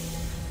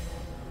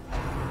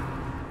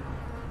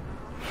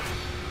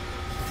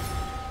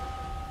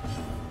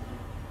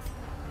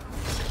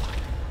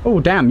 Oh,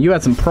 damn, you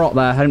had some prot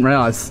there. I didn't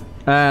realize.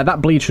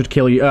 That bleed should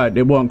kill you.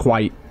 It won't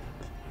quite.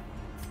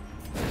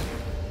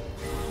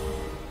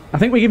 I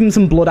think we give him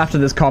some blood after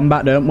this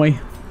combat, don't we?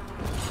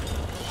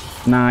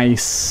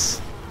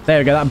 Nice. There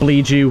we go, that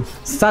bleeds you.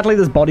 Sadly,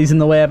 there's bodies in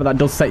the way, but that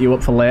does set you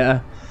up for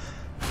later.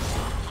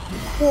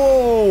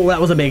 Whoa, that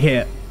was a big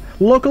hit.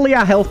 Luckily,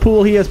 our health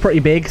pool here is pretty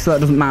big, so that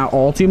doesn't matter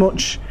all too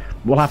much.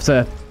 We'll have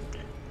to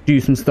do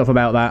some stuff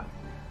about that.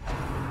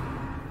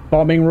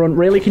 Bombing run.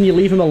 Really, can you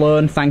leave him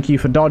alone? Thank you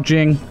for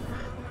dodging.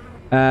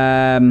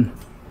 I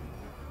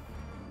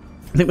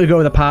think we'll go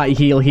with a party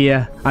heal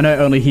here. I know it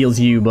only heals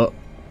you, but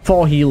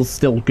 4 heals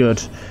still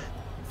good.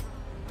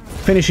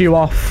 Finish you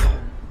off.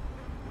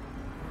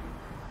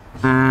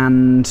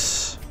 And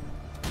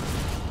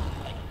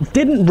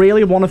didn't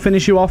really want to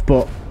finish you off,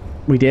 but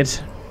we did.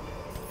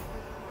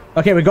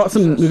 Okay, we got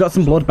some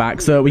blood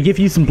back, so we give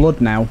you some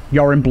blood now.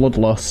 You're in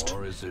bloodlust.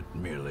 Or is it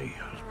merely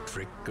a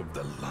trick of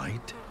the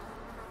light?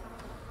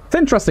 It's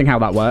interesting how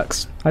that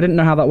works. I didn't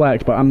know how that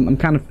worked, but I'm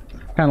kind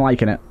of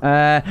liking it.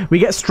 We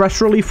get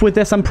stress relief with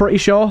this, I'm pretty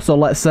sure. So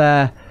let's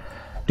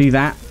do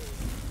that.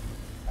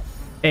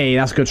 Hey,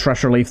 that's good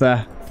stress relief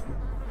there.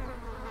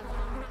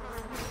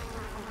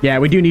 Yeah,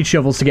 we do need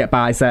shovels to get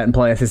by certain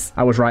places.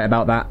 I was right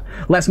about that.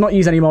 Let's not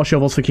use any more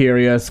shovels for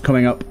curios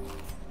coming up.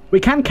 We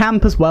can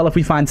camp as well if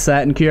we find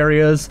certain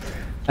curios.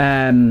 I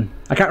can't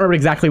remember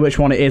exactly which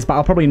one it is, but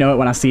I'll probably know it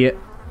when I see it.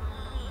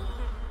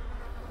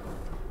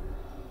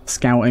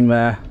 Scouting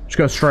there. Just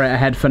go straight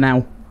ahead for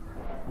now.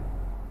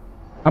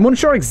 I'm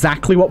unsure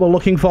exactly what we're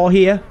looking for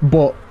here,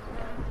 but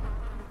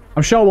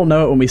I'm sure we'll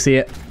know it when we see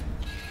it.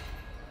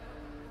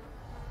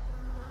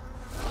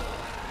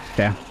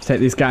 Okay, let's take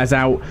these guys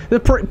out.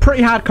 There's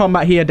pretty hard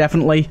combat here,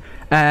 definitely.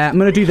 I'm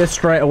going to do this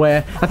straight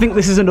away. I think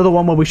this is another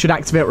one where we should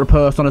activate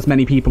riposte on as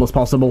many people as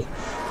possible.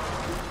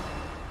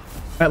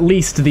 At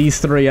least these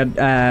 3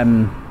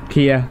 are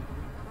here.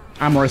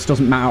 Amorous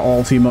doesn't matter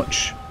all too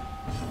much.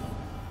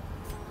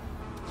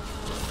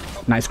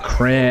 Nice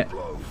crit.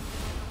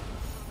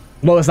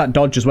 Lowers that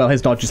dodge as well.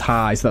 His dodge is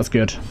high, so that's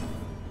good.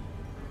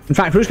 In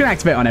fact, we're just going to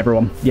activate on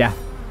everyone. Yeah.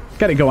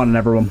 Get it going on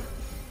everyone.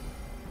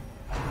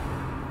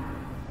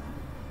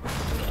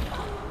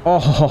 Oh,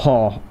 ho, ho,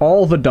 ho.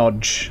 All the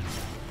dodge.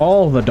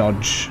 All the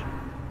dodge.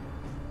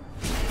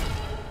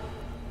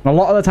 A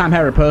lot of the time,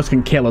 Harry Purse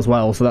can kill as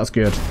well, so that's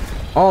good.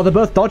 Oh, they're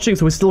both dodging,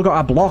 so we've still got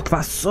our block.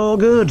 That's so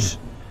good.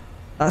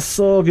 That's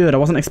so good. I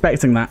wasn't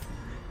expecting that.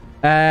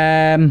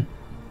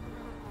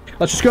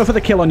 Let's just go for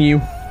the kill on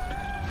you.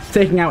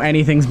 Taking out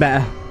anything's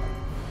better.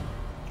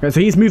 Okay, so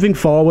he's moving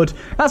forward.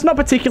 That's not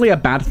particularly a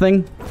bad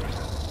thing.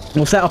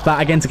 We'll set up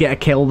that again to get a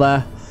kill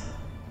there.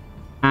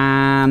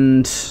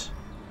 And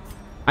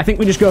I think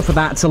we just go for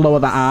that to lower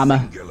that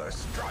armor.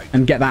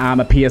 And get that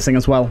armor piercing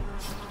as well.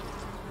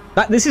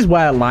 This is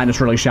where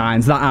Linus really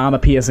shines. That armor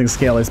piercing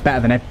skill is better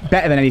than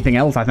anything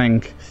else, I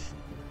think.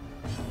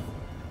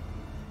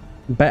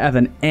 Better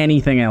than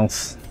anything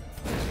else.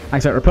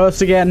 Accept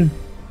repost again.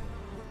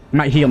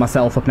 Might heal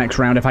myself up next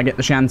round if I get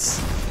the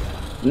chance.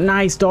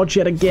 Nice dodge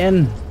yet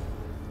again.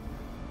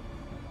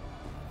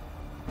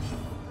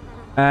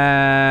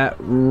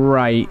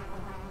 Right.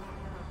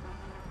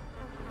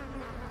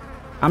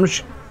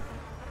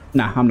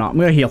 Nah, I'm not. I'm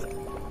gonna heal.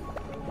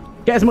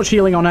 Get as much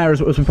healing on her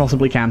as we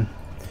possibly can.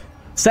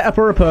 Set up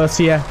a repost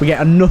here. We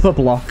get another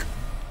block.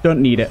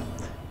 Don't need it.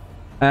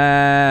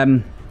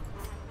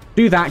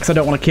 Do that because I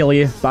don't want to kill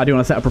you, but I do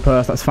want to set up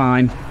repost. That's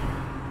fine.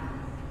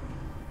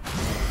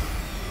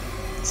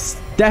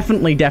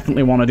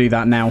 Definitely want to do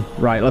that now.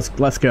 Right, let's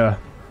go.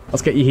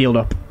 Let's get you healed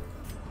up.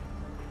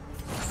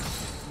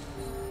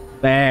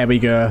 There we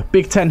go.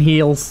 Big 10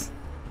 heals.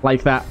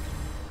 Like that.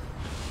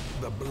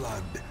 The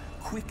blood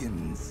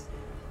quickens.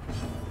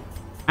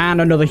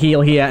 And another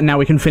heal here. Now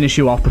we can finish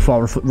you off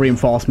before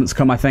reinforcements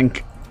come, I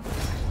think.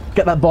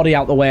 Get that body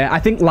out the way. I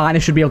think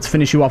Linus should be able to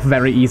finish you off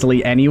very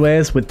easily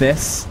anyways with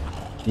this.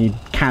 You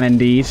can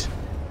indeed.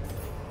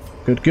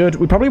 Good, good.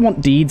 We probably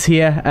want deeds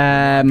here.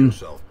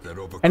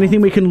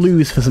 Anything we can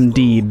lose for some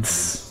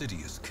deeds.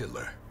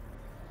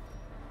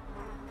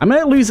 I'm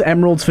going to lose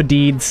emeralds for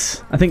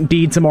deeds. I think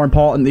deeds are more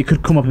important. They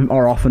could come up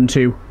more often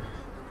too.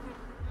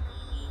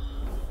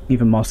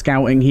 Even more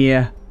scouting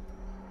here.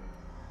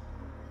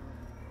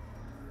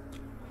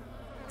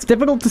 It's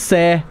difficult to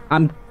say.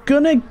 I'm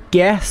going to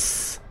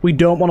guess we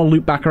don't want to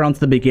loop back around to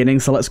the beginning,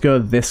 so let's go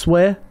this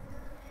way.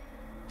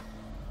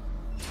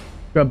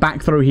 Go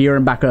back through here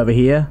and back over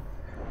here.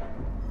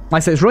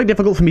 Like I said, it's really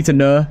difficult for me to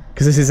know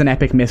because this is an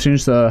epic mission,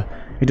 so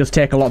it does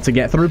take a lot to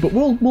get through. But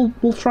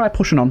we'll try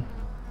pushing on.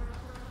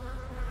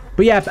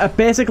 But yeah,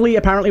 basically,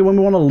 apparently, when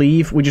we want to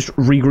leave, we just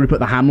regroup at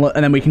the hamlet,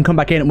 and then we can come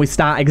back in and we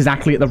start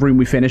exactly at the room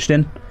we finished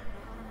in.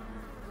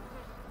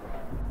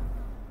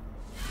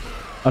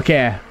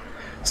 Okay,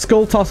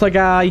 skull tosser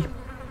guy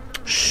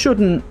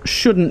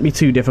shouldn't be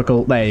too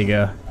difficult. There you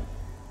go.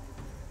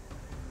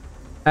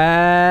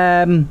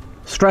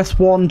 Stress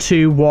 1,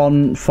 2,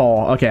 1,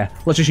 4. Okay,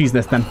 let's just use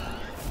this then.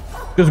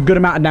 Does a good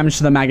amount of damage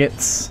to the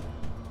maggots.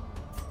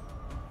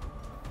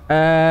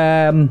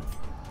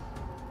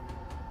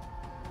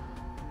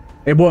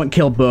 It won't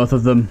kill both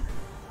of them.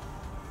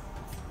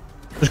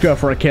 Just go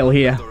for a kill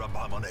here.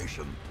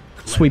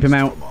 Sweep him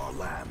out.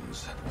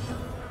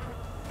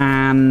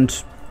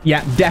 And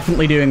yeah,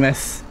 definitely doing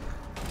this.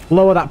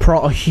 Lower that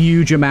prot a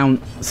huge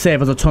amount.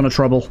 Save us a ton of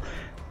trouble.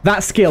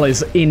 That skill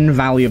is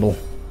invaluable.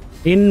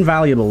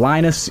 Invaluable.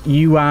 Linus,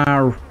 you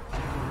are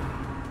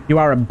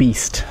a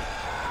beast.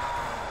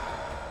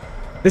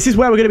 This is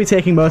where we're going to be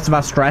taking most of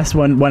our stress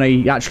when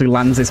he actually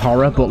lands his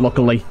horror, but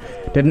luckily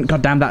didn't.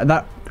 Goddamn,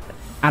 that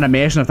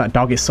animation of that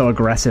dog is so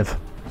aggressive.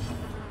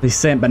 These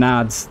Saint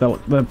Bernards,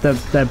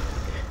 they're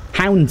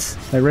hounds.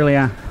 They really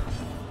are.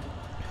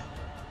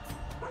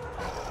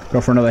 Go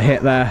for another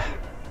hit there.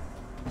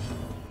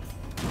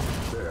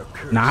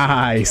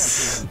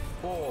 Nice.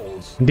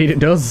 Indeed it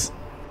does.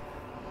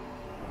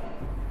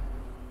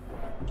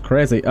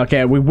 Crazy.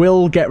 Okay, we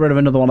will get rid of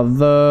another one of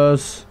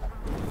those.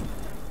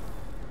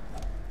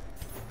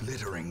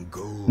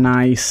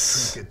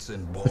 Nice.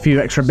 A few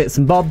extra bits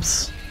and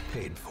bobs.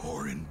 Paid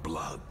for in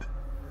blood.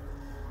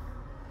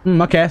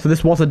 Okay, so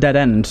this was a dead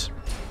end.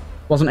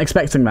 Wasn't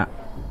expecting that.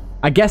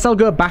 I guess I'll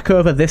go back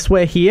over this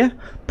way here,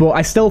 but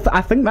I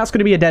think that's going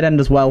to be a dead end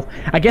as well.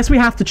 I guess we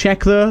have to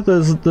check though.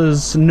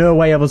 There's no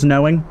way of us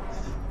knowing.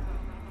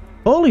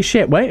 Holy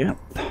shit, wait.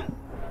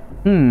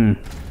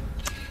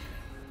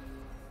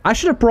 I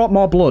should have brought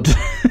more blood.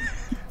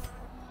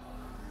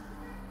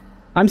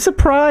 I'm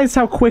surprised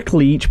how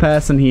quickly each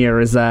person here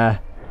is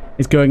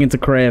going into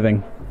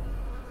craving.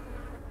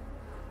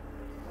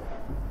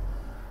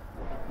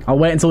 I'll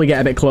wait until we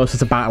get a bit closer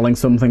to battling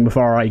something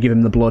before I give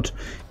him the blood.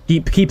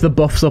 Keep the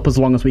buffs up as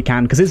long as we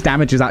can, because his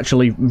damage is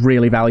actually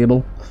really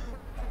valuable.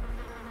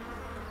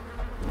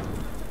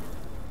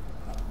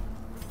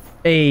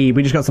 Hey,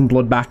 we just got some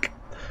blood back.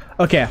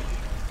 Okay.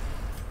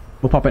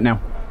 We'll pop it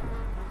now.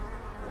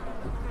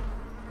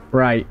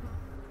 Right.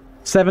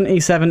 70,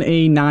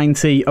 70,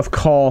 90, of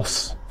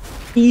course.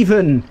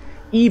 Even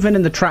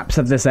in the traps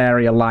of this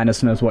area,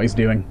 Linus knows what he's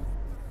doing.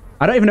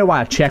 I don't even know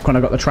why I check when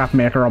I've got the trap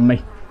maker on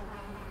me.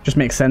 Just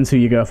makes sense who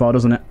you go for,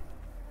 doesn't it?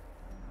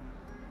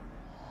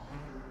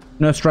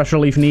 No stress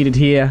relief needed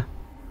here.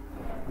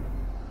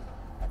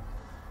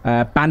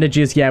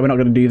 Bandages, yeah, we're not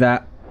going to do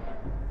that.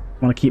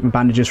 I want to keep my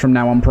bandages from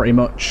now on pretty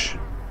much.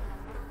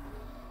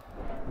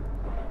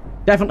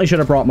 Definitely should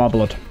have brought more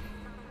blood.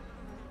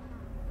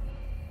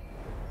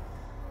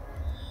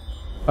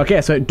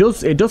 Okay, so it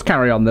does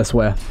carry on this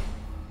way.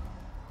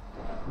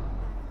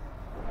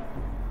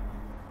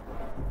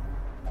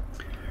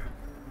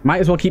 Might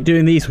as well keep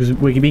doing these because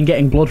we've been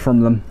getting blood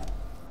from them.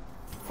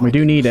 We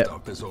do need it.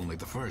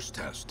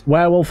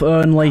 Werewolf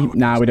only.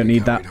 Nah, we don't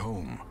need that.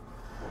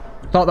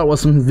 Thought that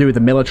was something to do with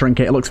the Miller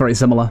trinket. It looks very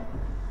similar.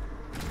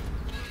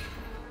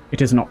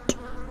 It is not.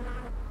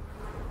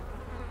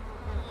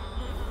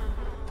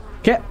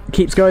 Okay,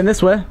 keeps going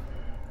this way.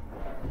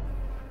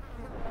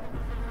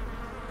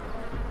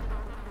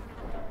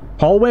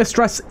 Hallway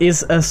stress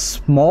is a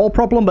small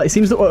problem, but it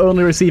seems that we're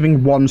only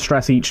receiving 1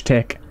 stress each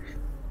tick.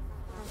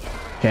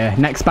 Okay,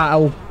 next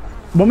battle.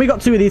 When we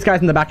got 2 of these guys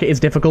in the back, it is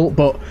difficult,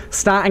 but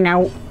starting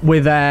out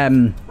with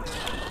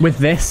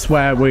this,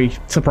 where we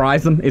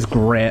surprise them, is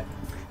great.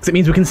 Because it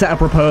means we can set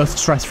up riposte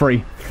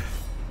stress-free.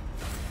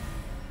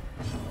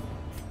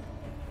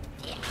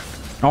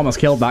 Almost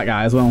killed that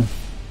guy as well.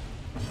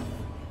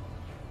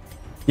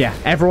 Yeah,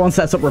 everyone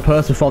sets up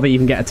riposte before they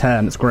even get a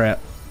turn. It's great.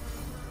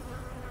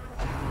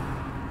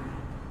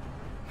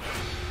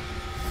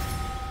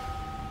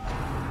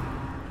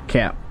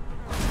 Okay.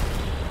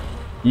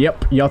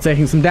 Yep, you're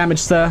taking some damage,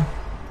 sir.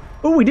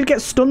 Oh, we did get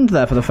stunned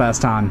there for the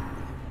first time.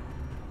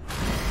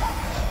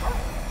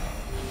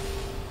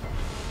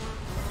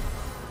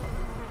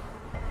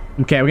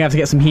 Okay, we're gonna have to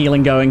get some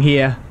healing going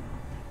here.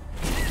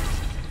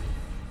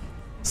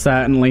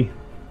 Certainly.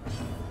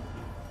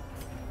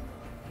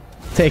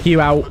 Take you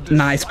out.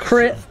 Nice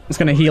crit. It's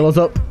gonna heal us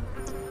up.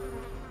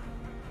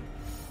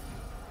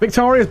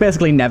 Victoria's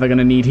basically never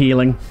gonna need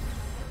healing.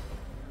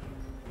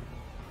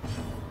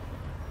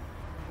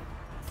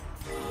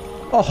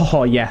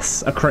 Oh,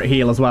 yes. A crit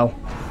heal as well.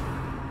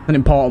 An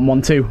important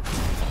one, too.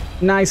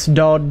 Nice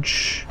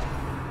dodge.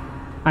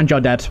 And you're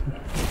dead.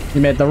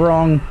 You made the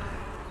wrong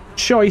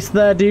choice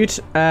there, dude.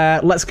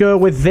 Let's go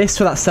with this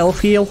for that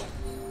self-heal.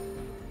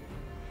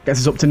 Gets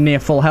us up to near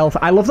full health.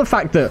 I love the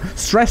fact that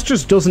stress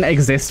just doesn't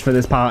exist for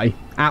this party.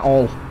 At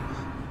all.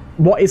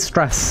 What is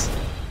stress?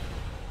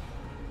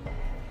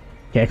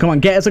 Okay, come on.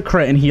 Get us a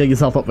crit and heal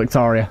yourself up,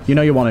 Victoria. You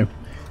know you want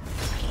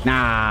to.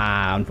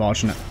 Nah,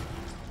 unfortunate.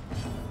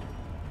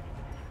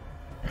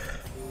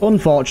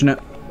 Unfortunate.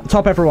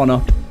 Top everyone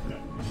up.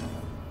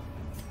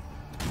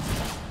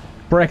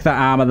 Break that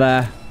armor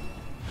there.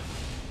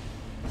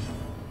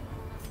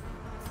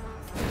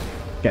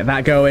 Get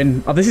that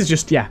going. Oh, this is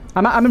just, yeah.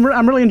 I'm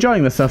really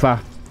enjoying this so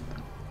far.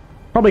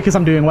 Probably because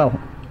I'm doing well.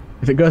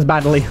 If it goes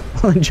badly,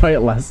 I'll enjoy it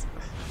less.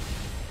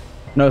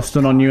 No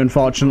stun on you,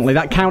 unfortunately.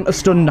 That counter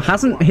stun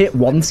hasn't hit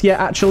once yet,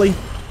 actually.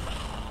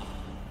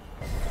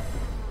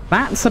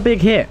 That's a big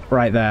hit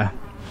right there.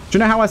 Do you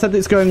know how I said that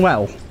it's going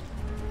well?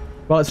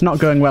 Well, it's not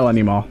going well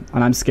anymore,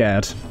 and I'm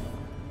scared.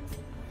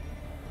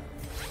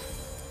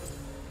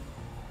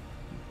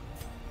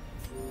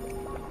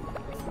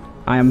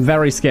 I am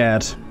very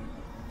scared.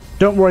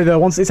 Don't worry, though.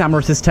 Once it's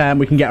Amorous' turn,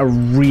 we can get a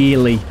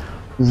really,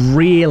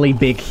 really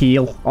big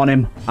heal on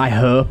him. I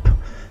hope.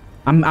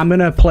 I'm going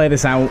to play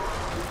this out.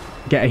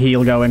 Get a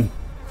heal going.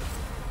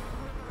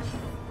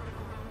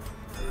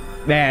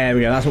 There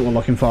we go. That's what we're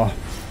looking for.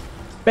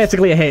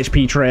 Basically a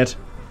HP trade.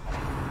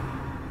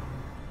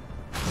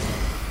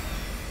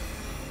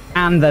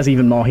 And there's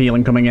even more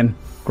healing coming in.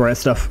 Great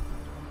stuff.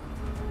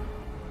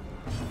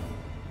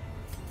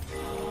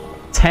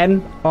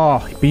 10.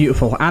 Oh,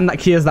 beautiful. And that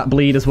cures that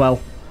bleed as well.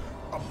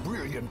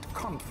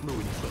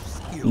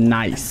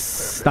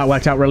 Nice. That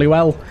worked out really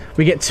well.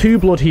 We get 2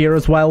 blood here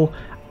as well.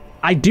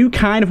 I do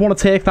kind of want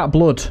to take that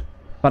blood,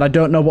 but I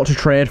don't know what to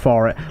trade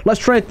for it. Let's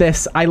trade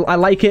this. I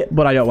like it,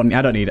 but I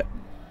don't need it.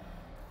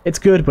 It's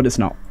good, but it's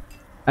not.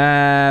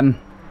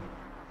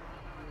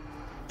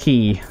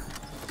 Key.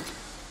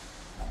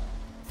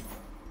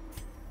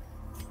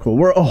 Cool.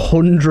 We're at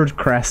 100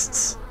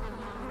 crests.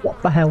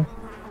 What the hell?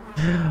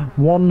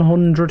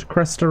 100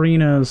 crest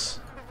arenas.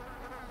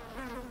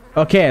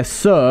 Okay,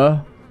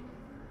 so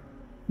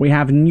we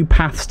have new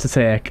paths to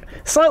take.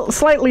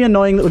 Slightly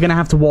annoying that we're going to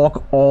have to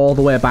walk all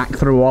the way back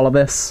through all of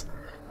this.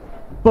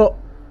 But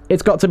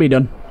it's got to be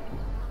done.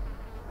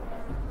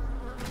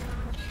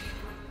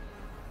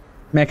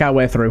 Make our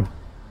way through.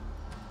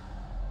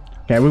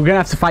 Okay, we're going to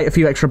have to fight a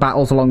few extra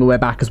battles along the way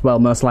back as well,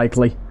 most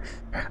likely.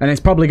 And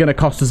it's probably going to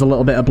cost us a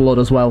little bit of blood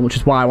as well, which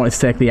is why I wanted to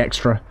take the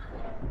extra.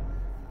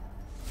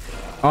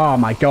 Oh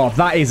my god,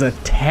 that is a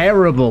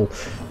terrible,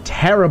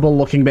 terrible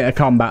looking bit of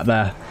combat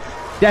there.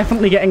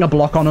 Definitely getting a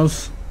block on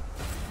us.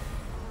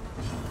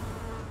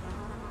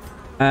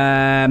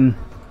 I'm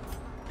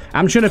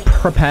trying to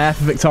prepare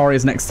for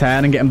Victoria's next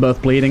turn and get them both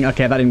bleeding.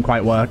 Okay, that didn't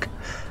quite work.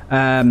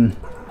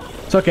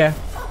 It's okay.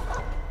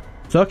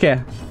 It's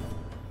okay.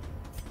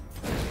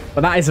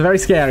 But that is very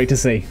scary to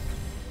see.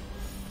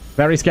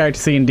 Very scary to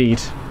see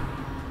indeed.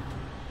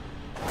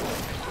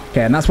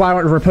 Okay, and that's why I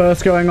want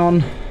riposte going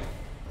on.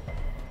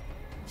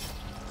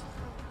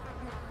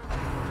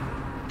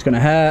 It's gonna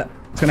hurt.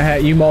 It's gonna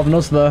hurt you more than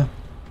us, though.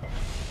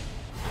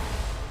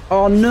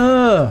 Oh,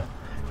 no!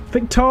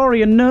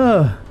 Victoria,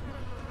 no!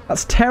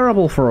 That's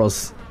terrible for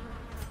us.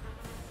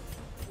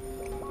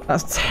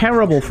 That's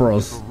terrible for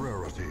us.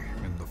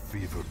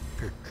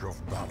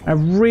 I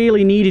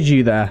really needed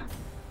you there.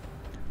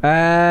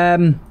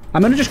 I'm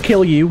gonna just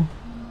kill you.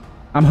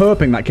 I'm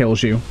hoping that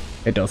kills you.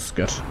 It does.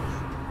 Good.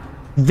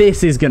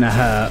 This is gonna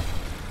hurt.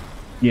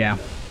 Yeah.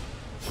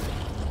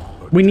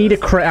 We need a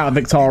crit out of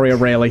Victoria,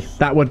 really.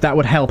 That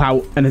would help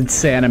out an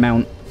insane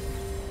amount.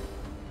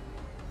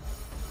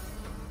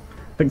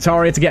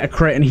 Victoria to get a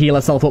crit and heal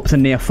herself up to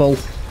near full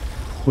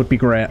would be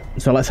great.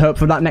 So let's hope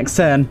for that next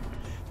turn.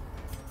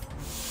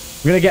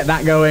 We're gonna get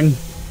that going.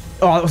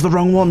 Oh, that was the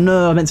wrong one.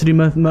 No, I meant to do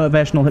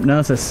motivational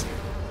hypnosis.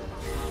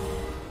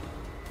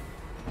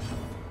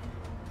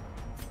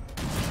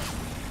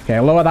 Okay,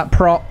 lower that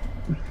prot.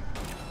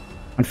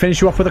 And finish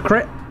you off with a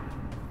crit.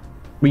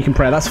 We can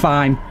pray, that's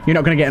fine. You're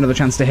not going to get another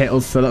chance to hit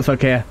us, so that's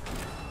okay.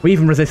 We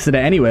even resisted it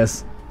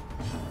anyways.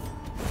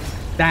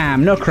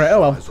 Damn, no crit.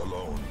 Oh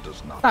well.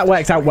 That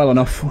works out well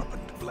enough.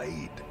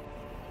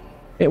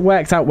 It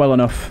works out well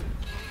enough.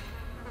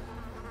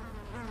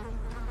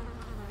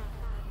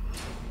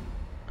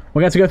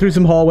 We're going to go through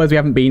some hallways we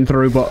haven't been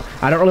through, but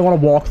I don't really want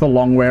to walk the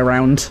long way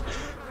around.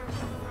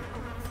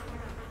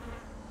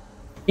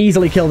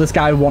 Easily kill this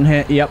guy with one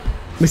hit, yep.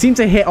 We seem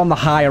to hit on the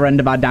higher end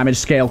of our damage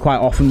scale quite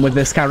often with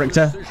this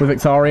character, with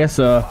Victoria,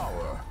 so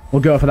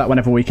we'll go for that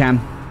whenever we can.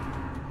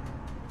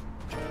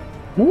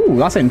 Ooh,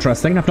 that's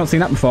interesting. I've not seen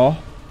that before.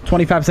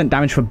 25%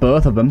 damage for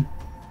both of them.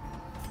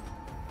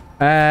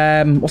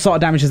 What sort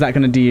of damage is that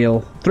going to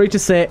deal? 3 to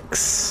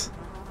 6.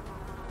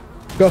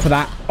 Go for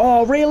that.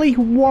 Oh, really?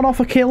 1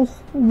 off a kill?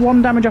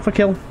 1 damage off a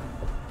kill.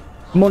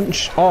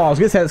 Munch. Oh, I was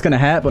going to say it's going to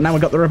hurt, but now we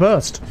got the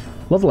reversed.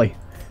 Lovely.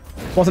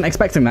 Wasn't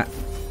expecting that.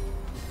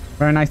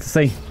 Very nice to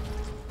see.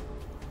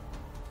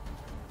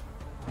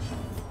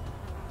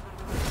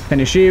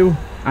 Finish you,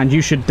 and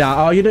you should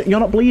die. Oh, you're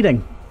not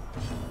bleeding.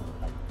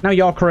 Now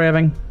you're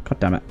craving. God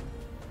damn it.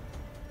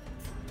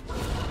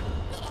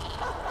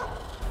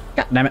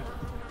 God damn it.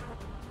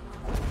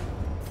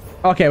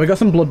 Okay, we got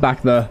some blood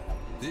back there.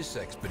 This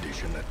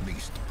expedition at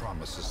least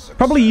promises success.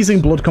 Probably using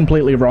blood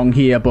completely wrong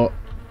here, but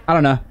I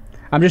don't know.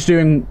 I'm just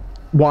doing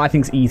what I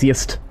think's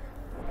easiest.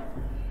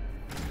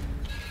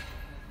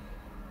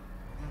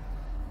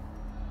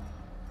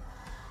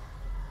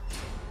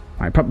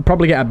 Alright,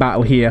 probably get a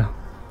battle here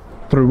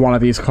through one of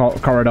these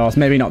corridors.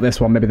 Maybe not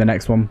this one, maybe the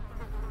next one.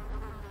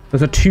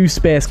 There's a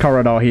 2-space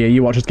corridor here.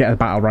 You watch us get a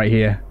battle right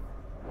here.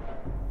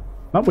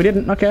 Oh, we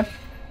didn't. Okay.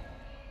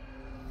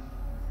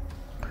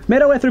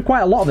 Made our way through quite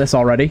a lot of this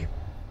already.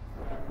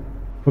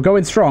 We're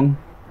going strong.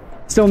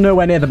 Still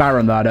nowhere near the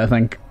Baron, though, I don't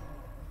think.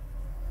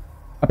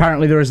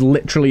 Apparently, there is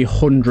literally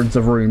hundreds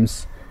of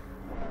rooms.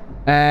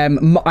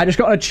 I just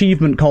got an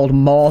achievement called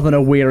More Than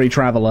a Weary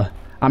Traveller.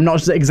 I'm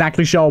not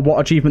exactly sure what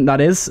achievement that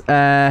is.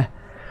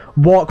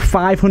 Walk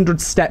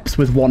 500 steps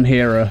with one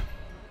hero.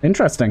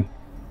 Interesting.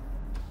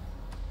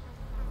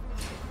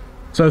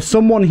 So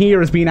someone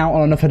here has been out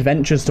on enough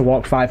adventures to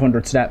walk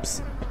 500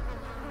 steps.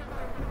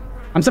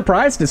 I'm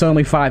surprised it's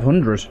only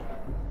 500.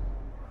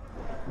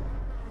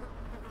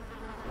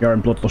 You're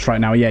in Bloodlust right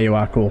now. Yeah, you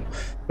are. Cool.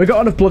 We got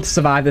enough blood to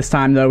survive this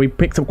time, though. We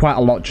picked up quite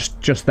a lot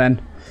just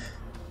then.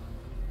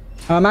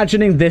 I'm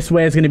imagining this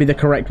way is going to be the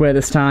correct way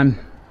this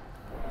time.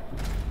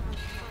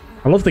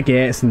 I love the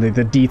gates and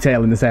the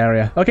detail in this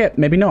area. Okay,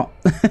 maybe not.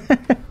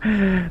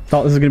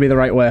 Thought this was going to be the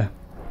right way.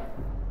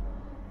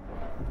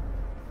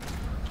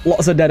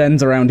 Lots of dead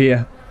ends around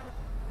here.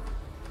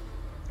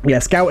 Yeah,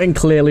 scouting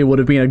clearly would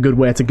have been a good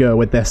way to go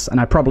with this,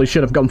 and I probably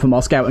should have gone for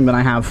more scouting than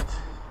I have.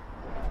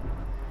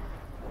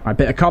 Alright,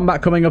 bit of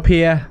combat coming up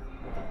here.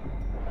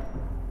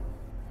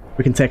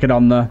 We can take it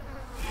on there.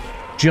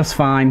 Just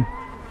fine.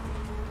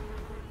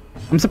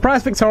 I'm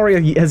surprised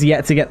Victoria has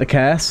yet to get the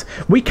curse.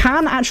 We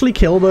can actually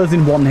kill those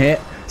in one hit,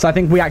 so I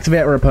think we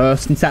activate a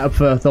riposte and set up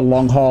for the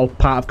long haul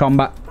part of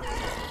combat.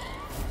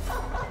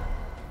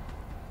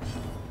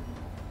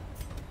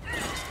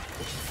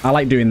 I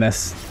like doing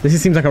this.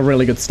 This seems like a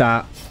really good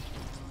start.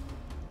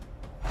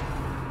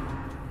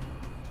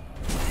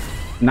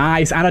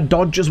 Nice, and a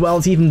dodge as well.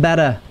 It's even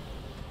better.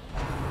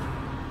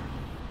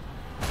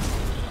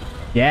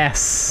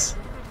 Yes.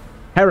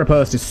 Her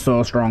riposte is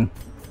so strong.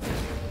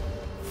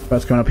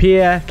 First coming up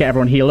here, get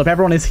everyone healed up.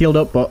 Everyone is healed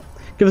up, but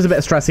give us a bit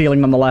of stress healing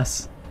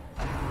nonetheless.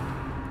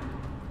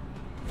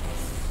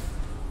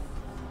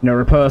 No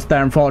riposte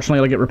there, unfortunately.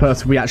 I'll get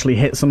riposte if we actually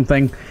hit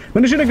something.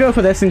 We're just going to go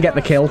for this and get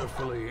the kill.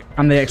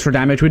 And the extra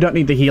damage. We don't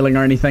need the healing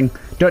or anything.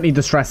 Don't need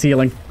the stress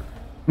healing.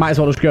 Might as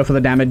well just go for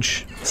the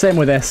damage. Same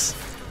with this.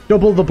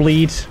 Double the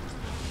bleed.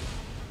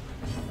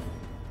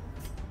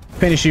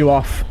 Finish you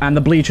off. And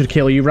the bleed should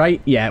kill you,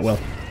 right? Yeah, it will.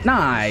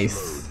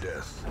 Nice.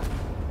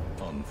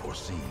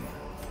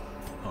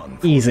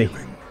 Easy.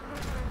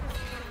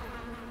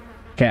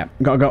 Okay,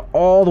 gotta go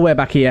all the way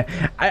back here.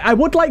 I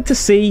would like to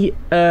see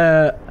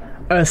a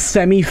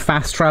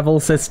semi-fast travel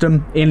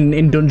system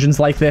in dungeons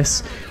like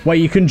this, where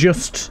you can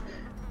just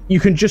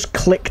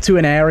click to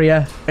an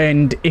area,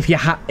 and if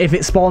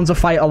it spawns a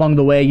fight along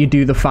the way, you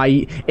do the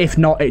fight. If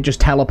not, it just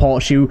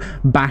teleports you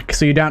back,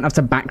 so you don't have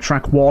to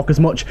backtrack walk as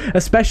much.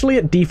 Especially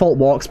at default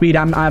walk speed.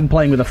 I'm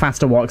playing with a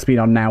faster walk speed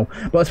on now,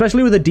 but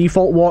especially with a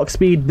default walk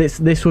speed,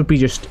 this would be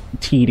just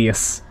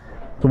tedious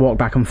to walk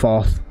back and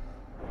forth.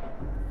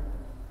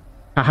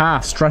 Haha,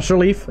 stress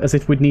relief, as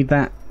if we'd need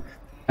that.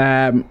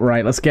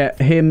 Right, let's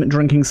get him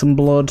drinking some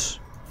blood.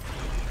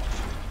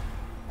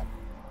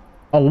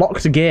 A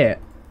locked gate.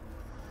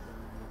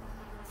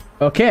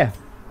 Okay.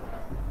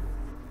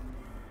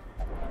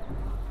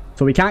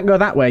 So we can't go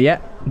that way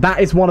yet.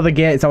 That is one of the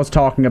gates I was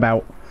talking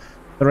about.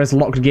 There is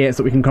locked gates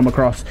that we can come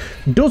across.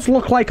 Does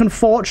look like,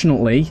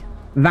 unfortunately,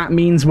 that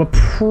means we're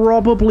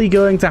probably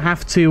going to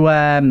have to...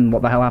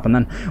 what the hell happened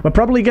then? We're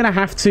probably going to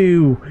have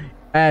to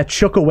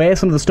chuck away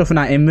some of the stuff in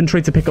our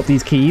inventory to pick up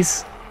these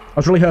keys. I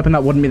was really hoping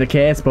that wouldn't be the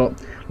case, but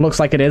looks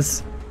like it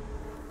is.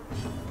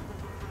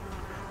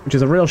 Which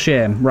is a real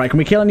shame. Right, can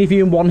we kill any of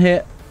you in one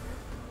hit?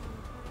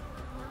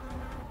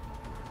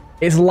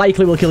 It's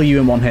likely we'll kill you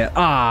in one hit.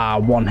 Ah,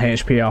 1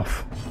 HP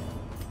off.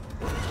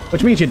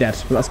 Which means you're dead,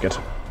 but that's good.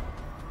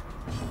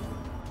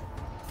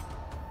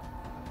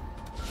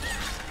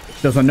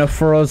 Does enough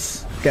for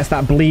us. Gets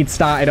that bleed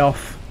started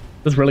off.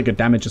 Does really good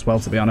damage as well,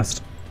 to be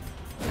honest.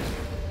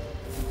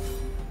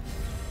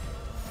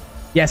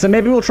 Yeah, so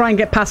maybe we'll try and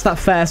get past that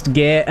first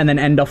gate and then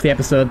end off the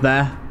episode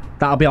there.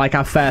 That'll be like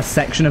our first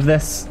section of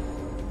this.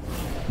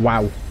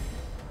 Wow.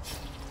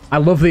 I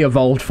love the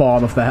evolved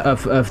form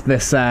of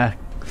this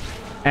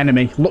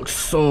enemy. Looks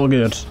so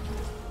good.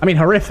 I mean,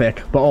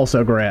 horrific, but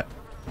also great.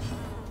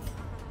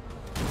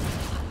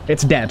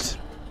 It's dead.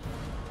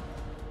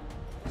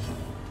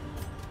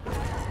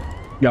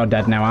 You're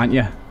dead now, aren't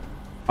you?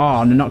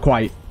 Oh, no, not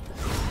quite.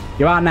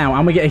 You are now,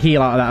 and we get a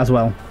heal out of that as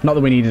well. Not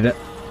that we needed it.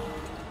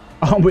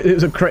 Oh, it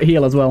was a crit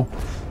heal as well.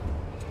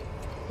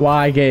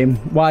 Why, game?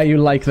 Why are you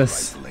like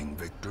this?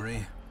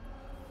 Victory,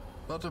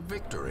 but a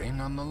victory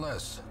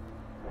nonetheless.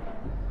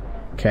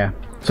 Okay.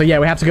 So yeah,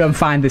 we have to go and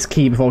find this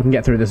key before we can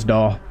get through this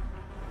door.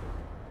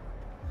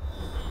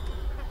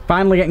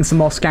 Finally getting some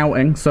more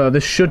scouting, so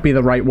this should be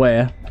the right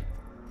way.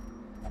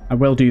 I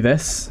will do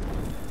this.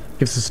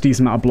 Gives us a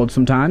decent amount of blood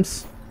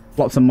sometimes.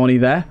 Lots of money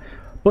there.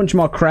 Bunch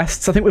more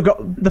crests. I think we've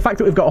got... The fact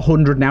that we've got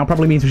 100 now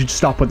probably means we should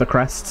stop with the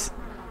crests.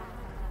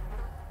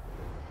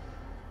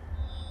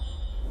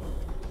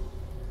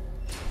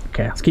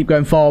 Okay, let's keep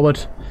going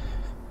forward.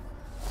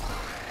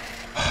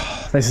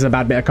 This is a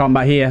bad bit of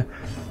combat here.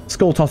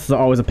 Skull tossers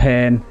are always a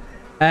pain.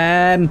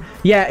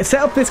 Yeah,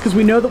 set up this because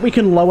we know that we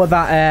can lower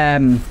that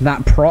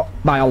that prot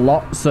by a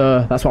lot,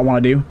 so that's what I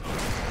want to do.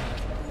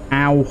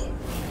 Ow.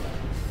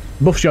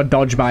 Buffs your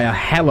dodge by a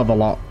hell of a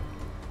lot.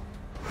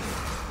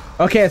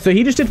 Okay, so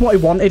he just did what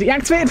he wanted. He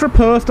activated for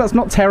Riposte. That's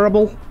not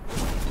terrible.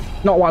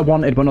 Not what I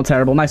wanted, but not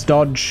terrible. Nice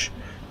dodge.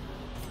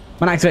 I'm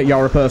gonna activate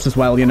your Riposte as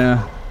well, you know.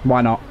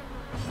 Why not?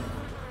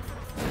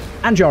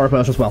 And your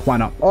Riposte as well. Why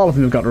not? All of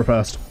them have got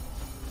Riposte.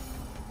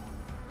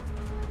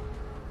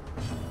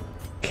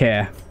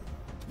 Okay.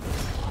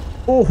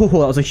 Oh,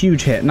 that was a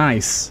huge hit.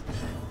 Nice.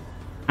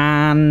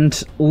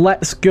 And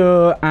let's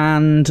go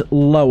and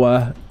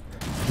lower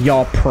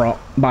your prot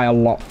by a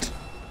lot.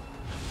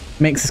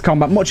 Makes this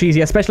combat much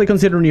easier, especially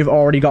considering you've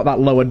already got that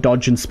lower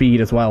dodge and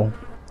speed as well.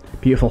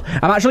 Beautiful.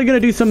 I'm actually going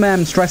to do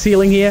some stress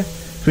healing here.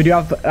 So we do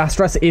have... Our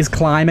stress is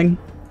climbing.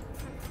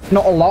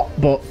 Not a lot,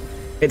 but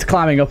it's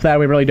climbing up there.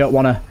 We really don't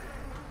want to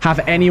have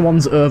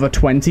anyone's over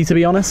 20, to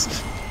be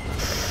honest.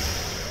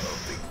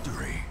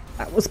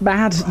 That was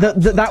bad.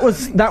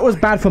 That was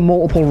bad for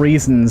multiple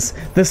reasons.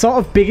 The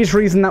sort of biggest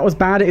reason that was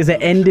bad is it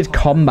ended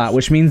combat,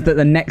 which means that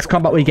the next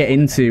combat we get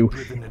into,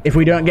 if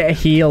we don't get a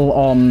heal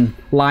on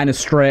Linus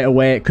straight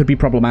away, it could be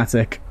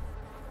problematic.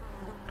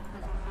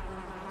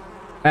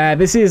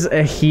 This is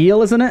a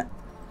heal, isn't it?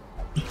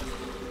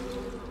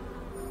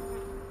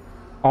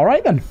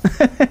 Alright then.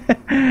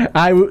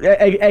 I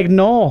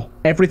ignore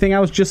everything I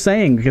was just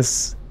saying,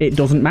 because it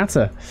doesn't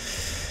matter.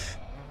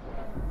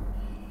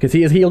 Because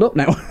he is healed up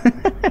now.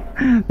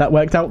 That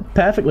worked out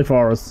perfectly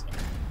for us.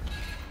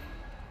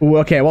 Ooh,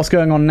 okay, what's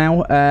going on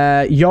now?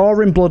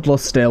 You're in Bloodlust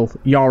still.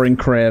 You're in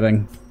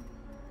Craving.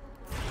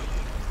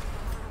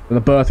 They're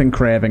both in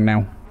Craving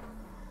now.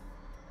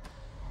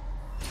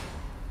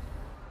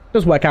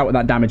 Does work out with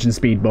that damage and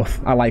speed buff.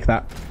 I like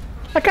that.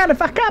 I'm kind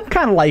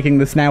of liking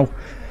this now.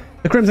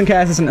 The Crimson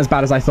Curse isn't as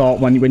bad as I thought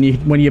when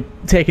you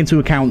take into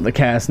account the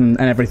curse and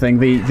everything,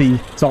 the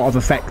sort of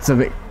effects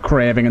of it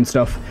craving and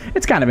stuff.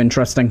 It's kind of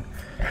interesting.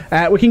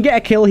 We can get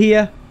a kill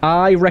here.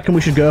 I reckon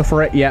we should go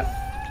for it, yep.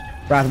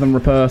 Rather than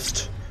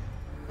Riposte.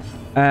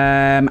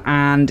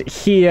 And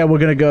here we're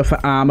going to go for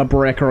Armor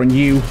Breaker on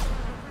you.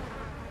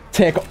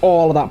 Take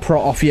all of that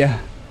prot off you.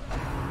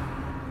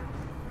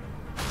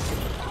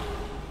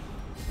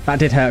 That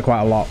did hurt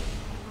quite a lot.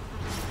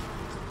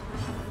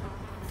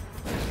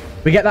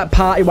 We get that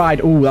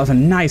party-wide... Ooh, that was a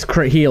nice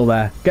crit heal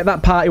there. Get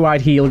that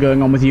party-wide heal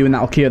going on with you and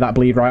that'll cure that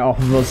bleed right off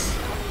of us.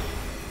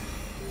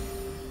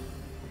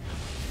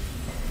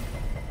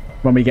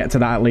 When we get to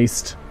that, at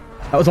least.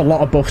 That was a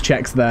lot of buff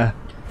checks there.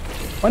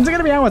 When's it going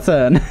to be our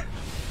turn? I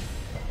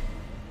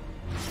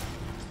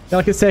feel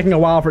like it's taking a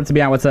while for it to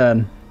be our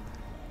turn.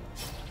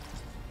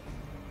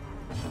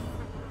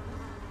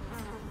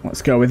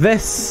 Let's go with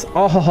this.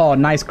 Oh,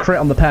 nice crit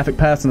on the perfect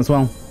person as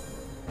well.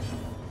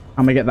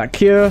 And we get that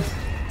cure.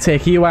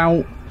 Take you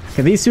out.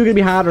 Okay, these two are going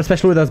to be harder,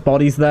 especially with those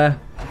bodies there.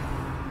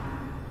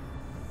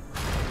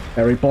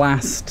 Very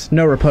blast.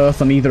 No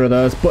riposte on either of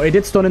those, but he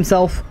did stun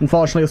himself.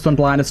 Unfortunately, it stunned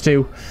Linus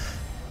too.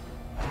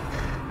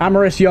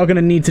 Amaris, you're going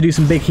to need to do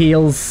some big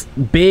heals.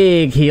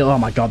 Big heal. Oh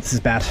my god, this is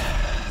bad.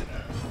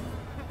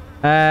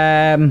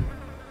 I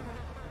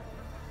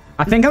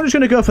think I'm just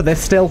going to go for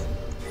this still.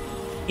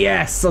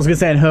 Yes, I was going to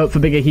say and hope for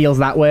bigger heals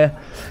that way.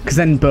 Because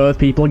then both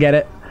people get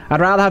it.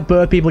 I'd rather have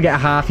both people get a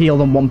half heal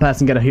than one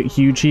person get a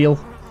huge heal.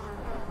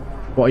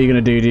 What are you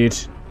going to do, dude?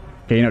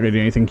 Okay, you're not going to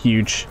do anything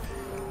huge.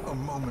 A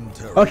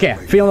momentary Okay,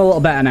 feeling a little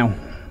better now.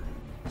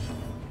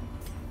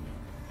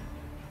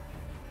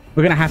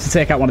 We're going to have to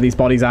take out one of these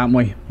bodies, aren't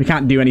we? We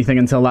can't do anything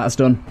until that's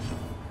done.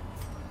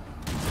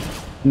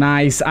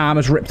 Nice.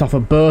 Armor's ripped off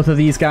of both of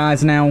these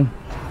guys now.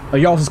 Oh,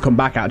 yours has come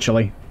back,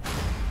 actually.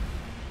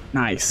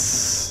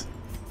 Nice.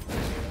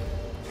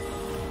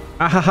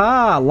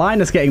 Ahaha!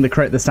 Linus getting the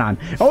crit this time.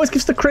 Always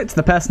gives the crit to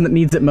the person that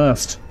needs it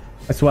most.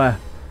 I swear.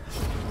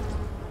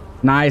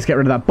 Nice. Get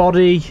rid of that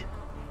body.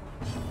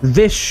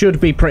 This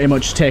should be pretty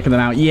much taking them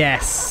out.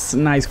 Yes!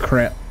 Nice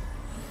crit.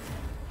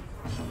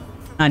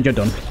 And you're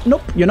done.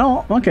 Nope, you're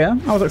not. Okay,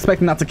 I was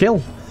expecting that to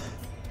kill.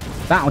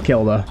 That'll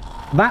kill, though.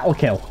 That'll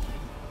kill.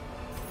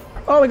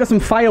 Oh, we got some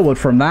firewood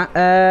from that.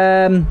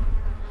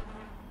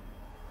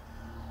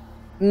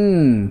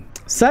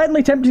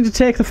 Certainly tempting to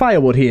take the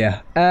firewood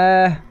here.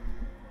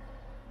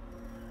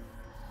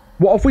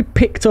 What have we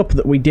picked up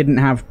that we didn't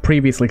have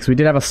previously? Because we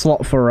did have a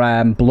slot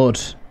for blood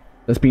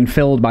that's been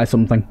filled by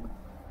something.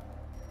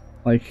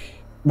 Like,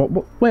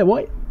 wait,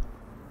 what?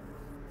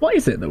 What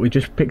is it that we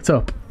just picked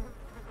up?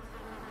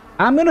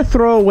 I'm going to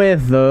throw away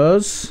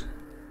those.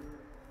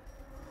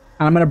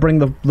 And I'm going to bring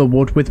the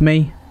wood with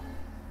me.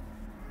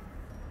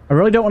 I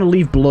really don't want to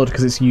leave blood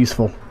because it's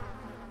useful.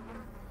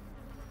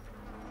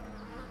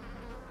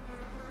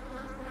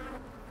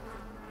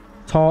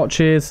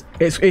 Torches.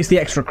 It's the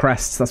extra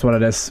crests, that's what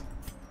it is.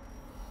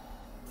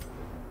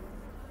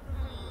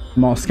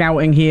 More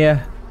scouting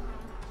here.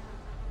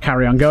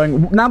 Carry on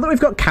going. Now that we've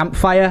got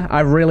campfire,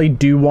 I really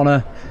do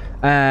want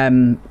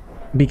to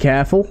be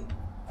careful.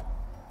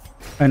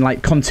 And,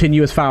 like,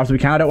 continue as far as we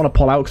can. I don't want to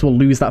pull out because we'll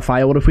lose that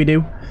firewood if we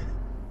do.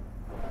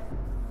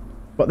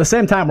 But at the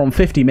same time, we're on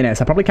 50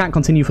 minutes. I probably can't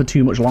continue for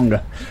too much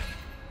longer.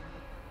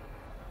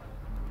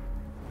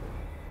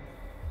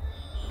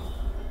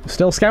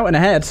 Still scouting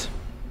ahead.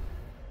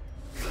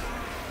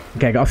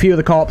 Okay, got a few of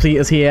the corpse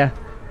eaters here.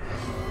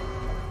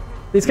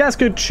 These guys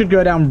should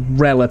go down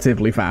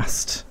relatively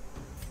fast.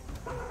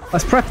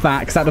 Let's prep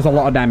that, because that does a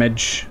lot of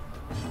damage.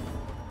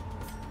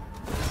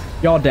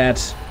 You're dead.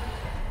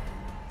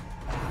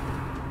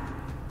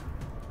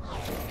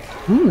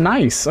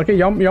 Nice. Okay,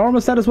 you're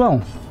almost dead as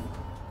well.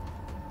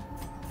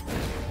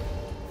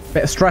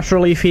 Bit of stress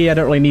relief here. I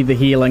don't really need the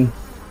healing.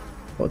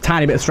 But a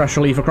tiny bit of stress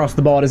relief across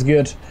the board is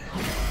good.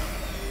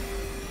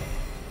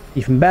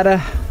 Even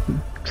better.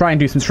 Try and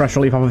do some stress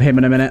relief off of him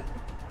in a minute.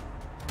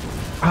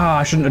 Ah,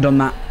 I shouldn't have done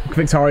that.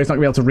 Victoria's not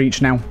going to be able to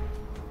reach now.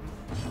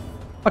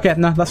 Okay,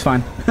 no, that's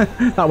fine.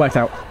 That worked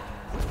out.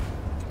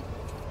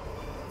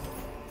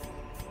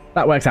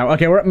 That works out.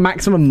 Okay, we're at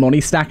maximum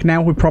money stack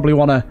now. We probably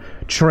want to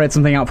trade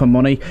something out for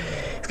money.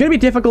 It's going to be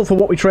difficult for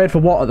what we trade for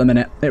what at the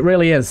minute. It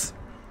really is.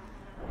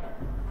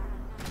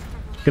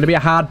 It's going to be a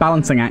hard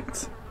balancing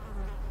act.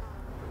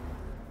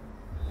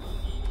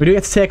 We do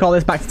get to take all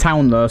this back to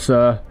town, though,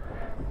 so...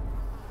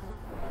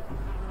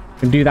 we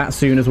can do that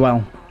soon as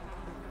well.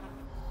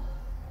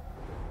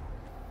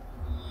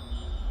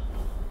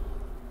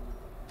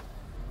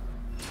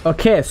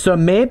 Okay, so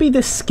maybe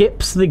this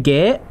skips the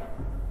gate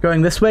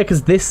going this way,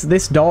 because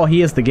this door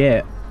here is the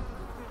gate.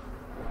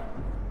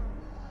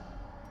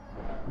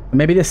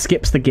 Maybe this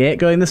skips the gate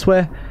going this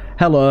way.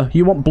 Hello,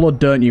 you want blood,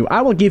 don't you?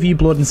 I will give you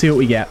blood and see what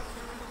we get.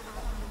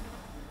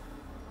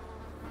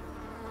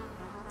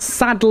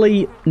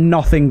 Sadly,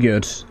 nothing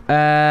good.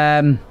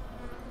 One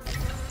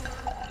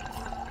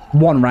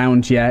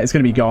round, yeah, it's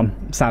going to be gone,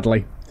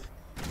 sadly.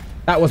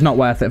 That was not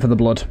worth it for the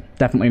blood.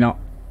 Definitely not.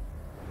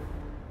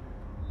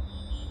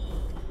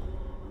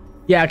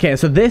 Yeah, okay,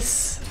 so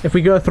this, if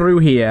we go through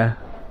here...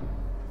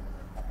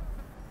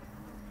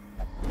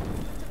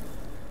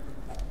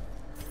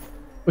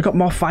 we've got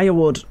more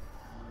firewood.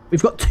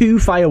 We've got 2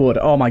 firewood.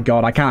 Oh my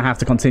god, I can't have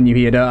to continue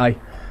here, don't I?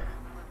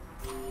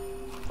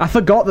 I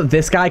forgot that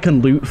this guy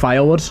can loot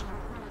firewood.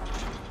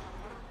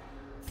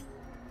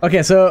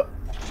 Okay, so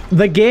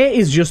the gate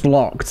is just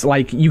locked.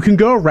 Like, you can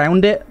go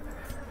around it,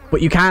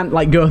 but you can't,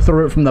 like, go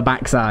through it from the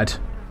backside.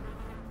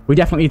 We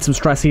definitely need some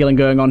stress healing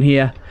going on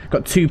here.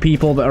 Got 2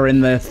 people that are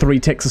in the 3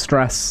 ticks of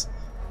stress.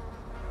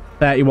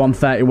 31,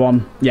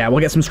 31. Yeah,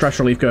 we'll get some stress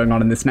relief going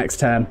on in this next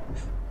turn.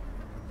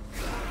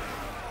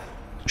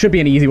 Should be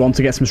an easy one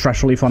to get some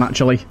stress relief on,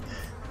 actually.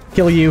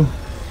 Kill you.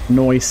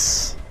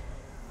 Nice.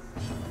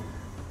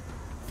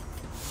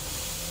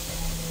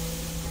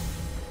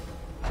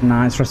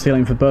 Nice stress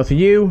healing for both of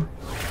you.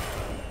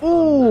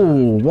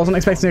 Ooh, wasn't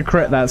expecting a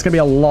crit there. It's going to be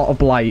a lot of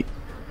blight.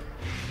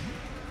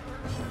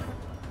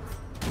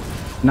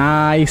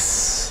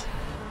 Nice.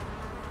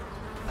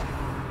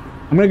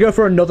 I'm going to go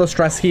for another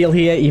stress heal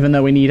here, even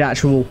though we need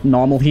actual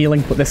normal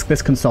healing, but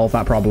this can solve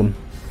that problem.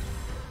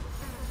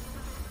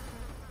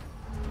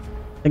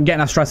 And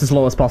getting our stress as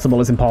low as possible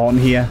is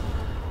important here.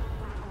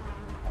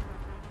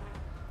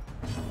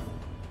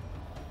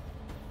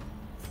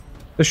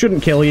 This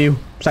shouldn't kill you.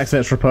 Just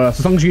activates repair. So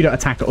as long as you don't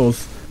attack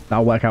us,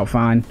 that'll work out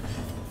fine.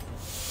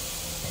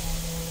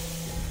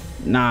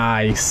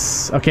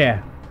 Nice. Okay.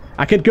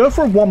 I could go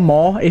for one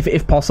more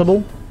if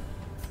possible.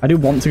 I do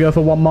want to go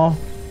for one more.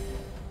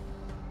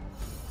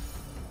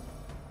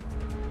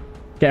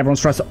 Get everyone's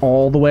stress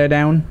all the way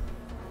down.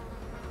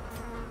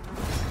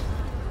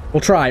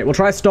 We'll try it. We'll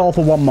try stall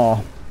for one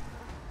more.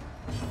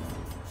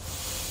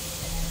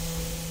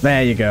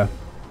 There you go.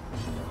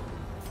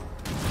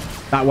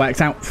 That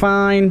works out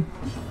fine.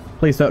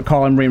 Please don't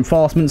call in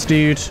reinforcements,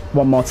 dude.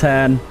 One more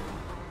turn.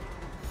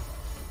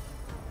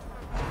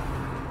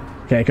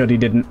 Okay, good, he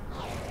didn't.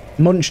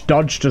 Munch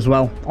dodged as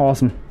well.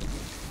 Awesome.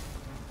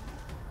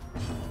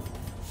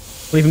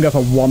 We'll even go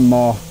for one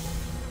more.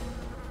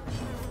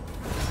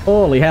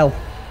 Holy hell.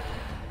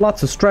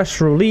 Lots of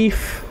stress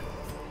relief.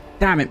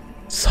 Damn it.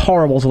 It's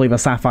horrible to leave a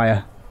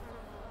Sapphire.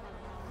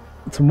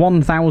 It's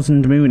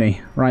 1,000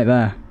 Mooney right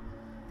there.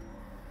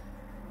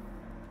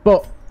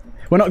 But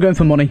we're not going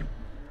for money.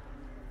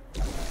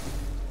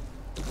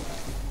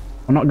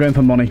 We're not going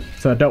for money,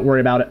 so don't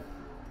worry about it.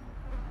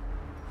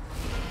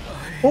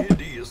 Oh,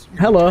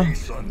 hello.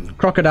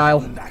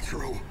 Crocodile.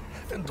 Unnatural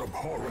and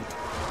abhorrent.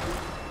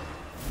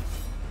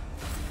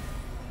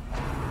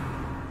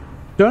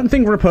 Don't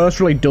think Riposte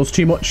really does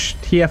too much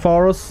here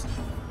for us.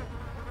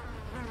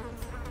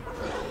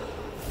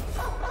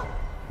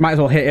 Might as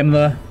well hit him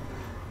there.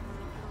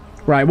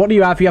 Right, what do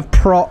you have? You have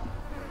Prot.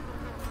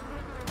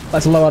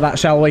 Let's lower that,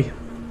 shall we?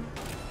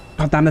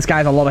 God damn, this guy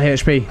has a lot of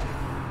HP.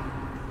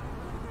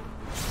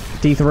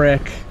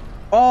 Deathrick.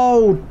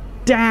 Oh,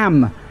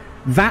 damn.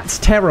 That's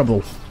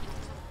terrible.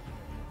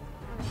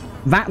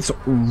 That's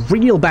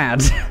real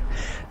bad.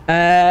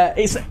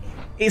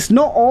 It's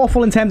not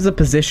awful in terms of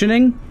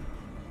positioning,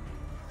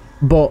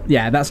 but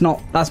yeah, that's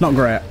not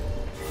great.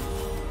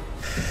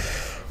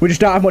 We just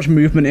don't have much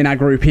movement in our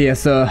group here,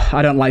 so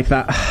I don't like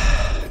that.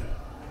 I'm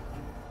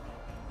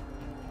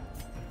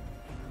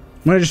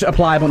gonna just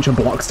apply a bunch of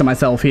blocks to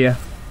myself here.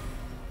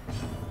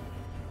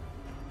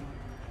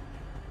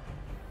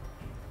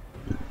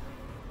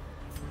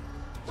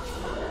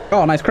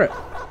 Oh, nice crit.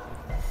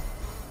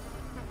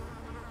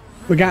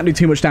 We can't do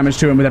too much damage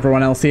to him with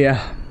everyone else here.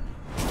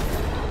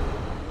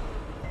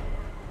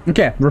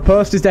 Okay,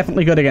 Riposte is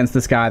definitely good against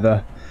this guy,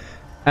 though.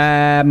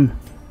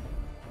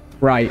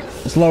 Right,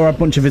 let's lower a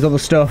bunch of his other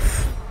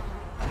stuff.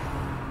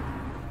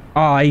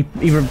 Oh, he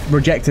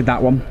rejected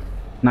that one.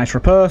 Nice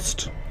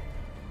Riposte.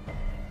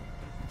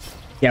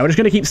 Yeah, we're just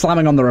going to keep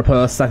slamming on the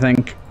Riposte, I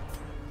think.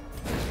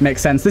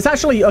 Makes sense. This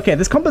actually, okay,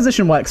 this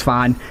composition works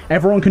fine.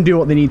 Everyone can do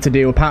what they need to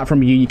do, apart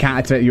from you. You can't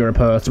activate your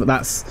Riposte, but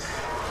that's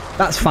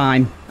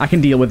fine. I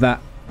can deal with that.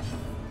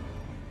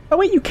 Oh,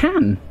 wait, you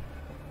can.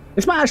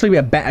 This might actually be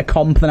a better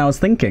comp than I was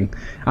thinking.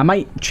 I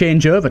might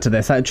change over to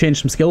this. I'd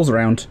change some skills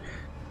around.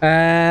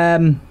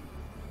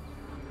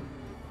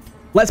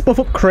 Let's buff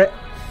up crit.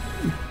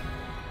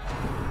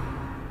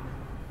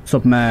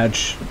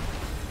 Submerge.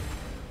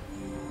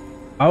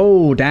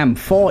 Oh, damn.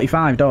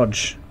 45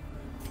 dodge.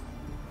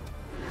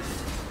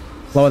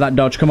 Lower that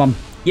dodge. Come on.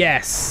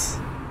 Yes.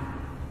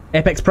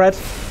 Apex Pred.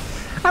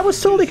 I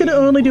was told he could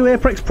only do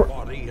Apex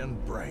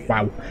Pred.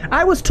 Wow.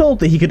 I was told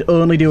that he could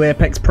only do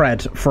Apex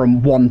Pred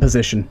from one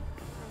position.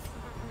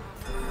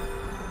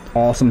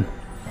 Awesome.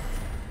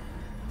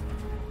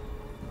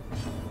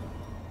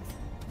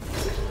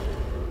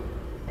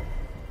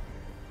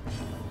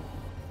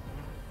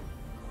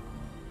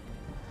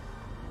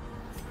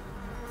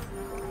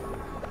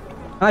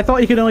 I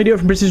thought you could only do it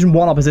from position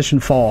 1 or position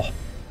 4.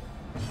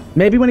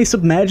 Maybe when he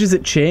submerges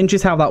it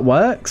changes how that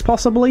works,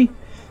 possibly?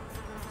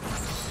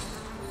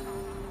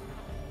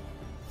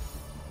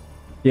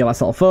 Heal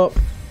ourselves up.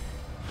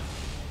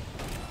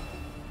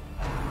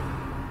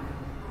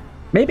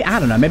 Maybe, I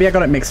don't know, maybe I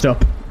got it mixed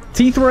up.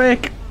 Teeth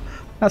Rake!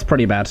 That's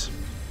pretty bad.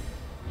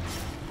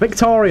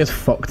 Victoria's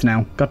fucked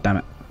now. God damn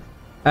it.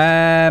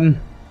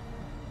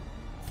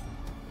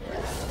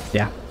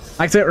 Yeah.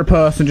 Activate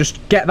Riposte and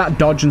just get that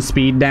dodge and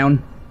speed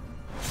down.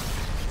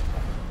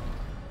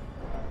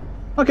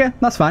 Okay,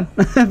 that's fine.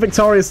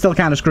 Victoria's still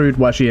kind of screwed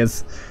where she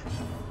is.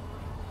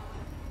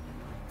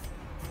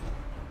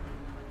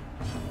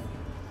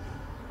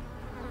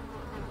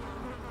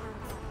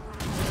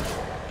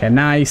 Okay,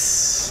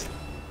 nice.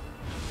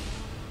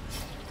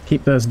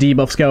 Keep those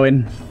debuffs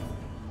going.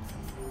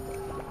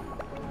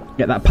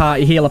 Get that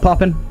party healer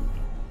popping.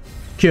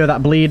 Cure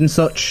that bleed and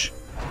such.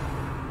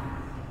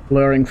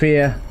 Luring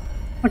fear.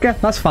 Okay,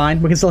 that's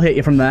fine. We can still hit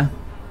you from there.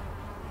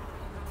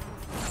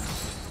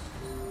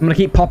 I'm going to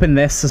keep popping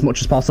this as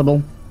much as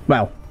possible.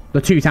 Well,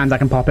 the 2 times I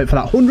can pop it for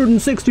that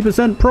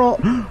 160% pro.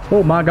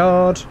 Oh my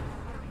god.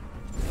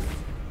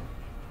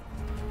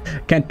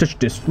 Can't touch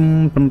this.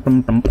 Can't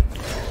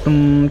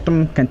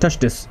touch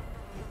this.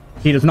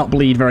 He does not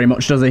bleed very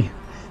much, does he?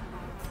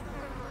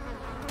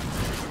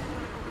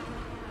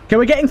 Okay,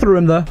 we're getting through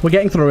him, though. We're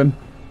getting through him.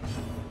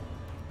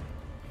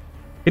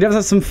 He does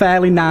have some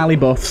fairly gnarly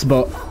buffs,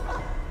 but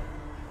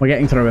we're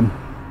getting through him.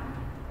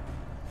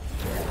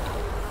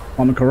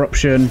 On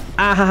corruption.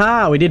 Ah ha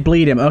ha, we did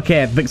bleed him.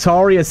 Okay,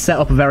 Victoria's set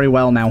up very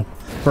well now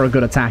for a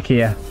good attack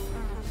here.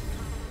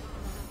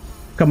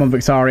 Come on,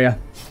 Victoria.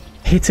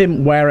 Hit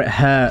him where it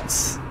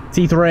hurts.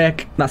 Teeth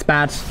Rake, that's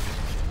bad.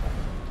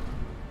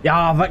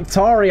 Yeah,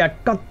 Victoria,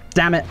 god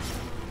damn it.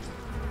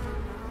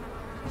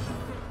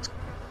 It's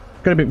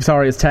gonna be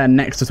Victoria's turn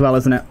next as well,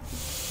 isn't it?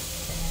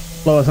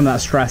 Lower some of that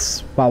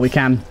stress while we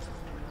can.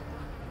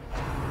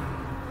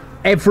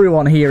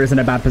 Everyone here is in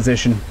a bad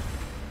position.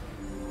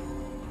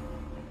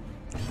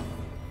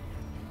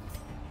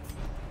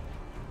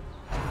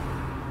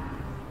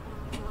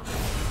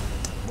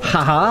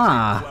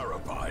 Haha.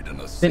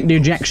 Didn't do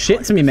jack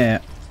shit to me,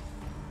 mate.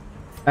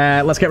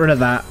 Let's get rid of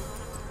that.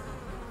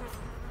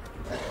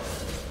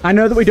 I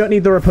know that we don't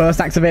need the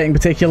riposte activating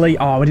particularly.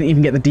 Oh, we didn't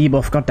even get the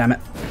debuff. God damn it.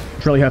 I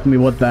was really hoping we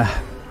would there.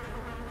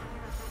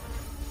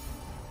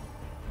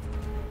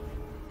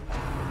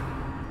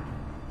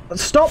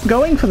 Stop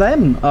going for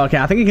them. Okay,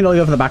 I think you can only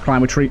go for the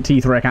backline with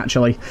T-Thrick,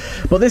 actually.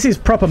 But this is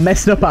proper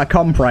messing up our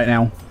comp right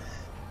now.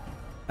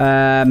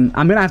 I'm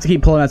going to have to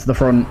keep pulling her to the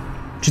front.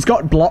 She's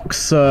got blocks,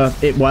 so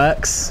it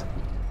works.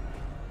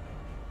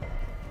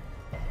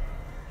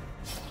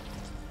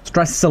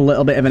 Stress is a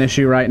little bit of an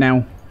issue right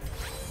now.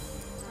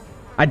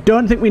 I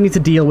don't think we need to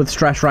deal with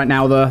stress right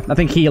now, though. I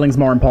think healing's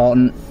more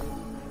important.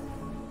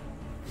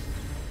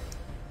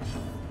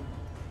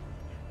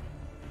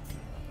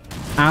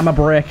 Armor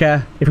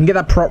breaker. If we can get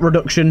that prot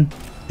reduction.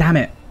 Damn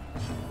it.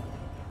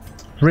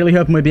 Really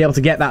hoping we'd be able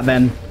to get that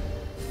then.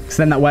 Because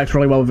then that works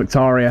really well with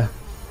Victoria.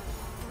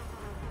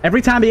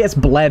 Every time he gets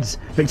bled,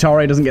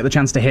 Victoria doesn't get the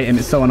chance to hit him.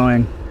 It's so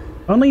annoying.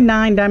 Only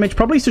 9 damage.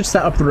 Probably should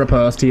set up the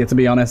riposte here, to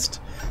be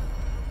honest.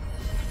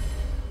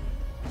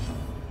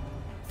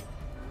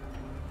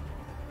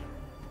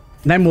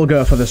 Then we'll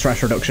go for the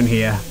stress reduction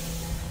here.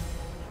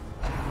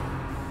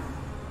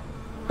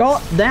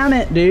 God damn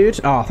it, dude.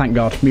 Oh, thank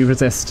God. Move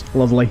resist.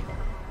 Lovely.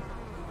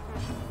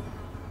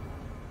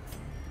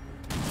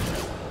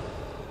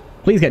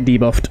 Please get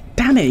debuffed.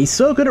 Damn it, he's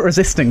so good at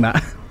resisting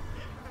that.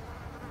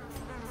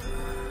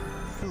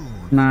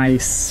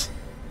 Nice.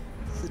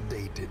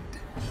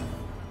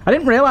 I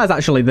didn't realize,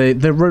 actually,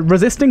 the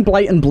resisting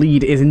Blight and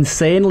Bleed is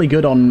insanely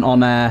good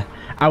on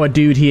our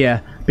dude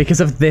here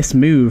because of this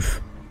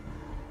move.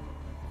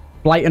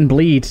 Blight and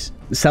Bleed.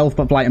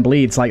 Blight and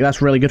Bleeds. Like,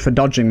 that's really good for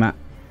dodging that.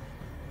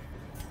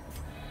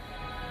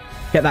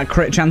 Get that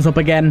crit chance up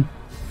again.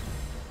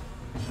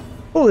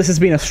 Oh, this has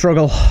been a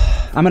struggle.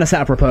 I'm going to set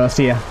up riposte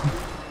here.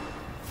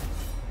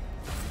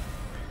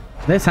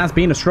 This has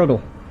been a struggle.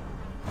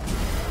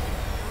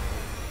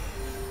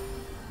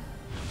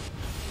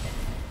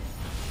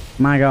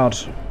 My God.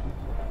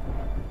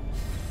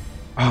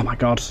 Oh my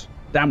God.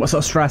 Damn, we're so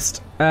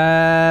stressed.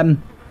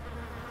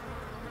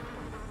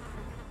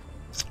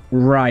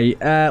 Right.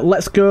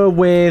 Let's go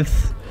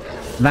with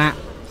that.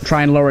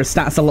 Try and lower his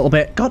stats a little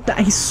bit. God,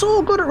 he's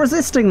so good at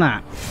resisting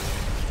that.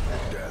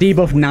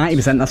 Debuff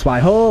 90%, that's why.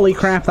 Holy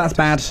crap, that's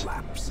bad.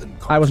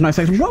 I was not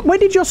expecting. Where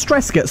did your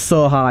stress get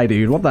so high,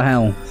 dude? What the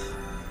hell?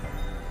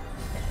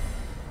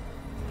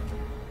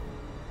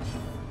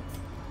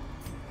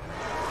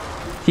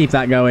 Keep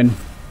that going.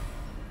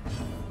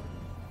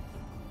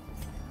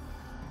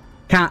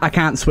 I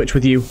can't switch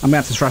with you. I'm gonna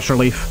have to stress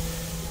relief.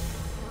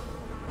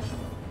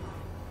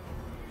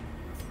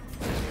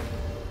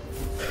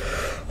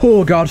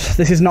 Oh God,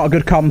 this is not a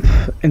good comp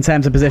in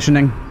terms of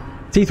positioning.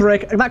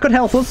 T-Thrick, that could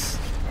help us.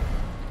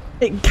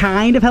 It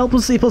kind of helps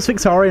us. It puts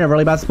Victoria in a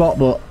really bad spot,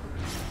 but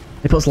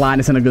it puts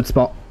Linus in a good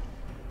spot.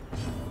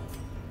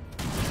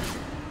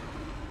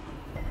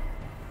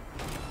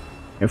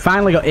 We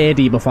finally got a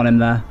debuff on him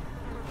there.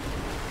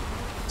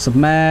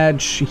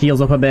 Submerge, heals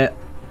up a bit.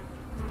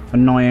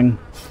 Annoying.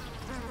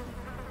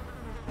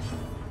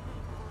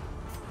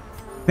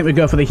 I think we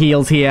go for the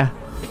heals here.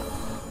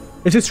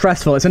 It's just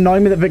stressful. It's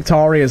annoying me that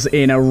Victoria's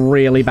in a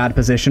really bad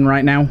position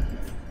right now.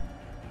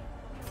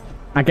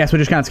 I guess we're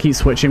just going to have to keep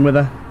switching with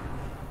her.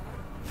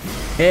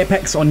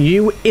 Apex on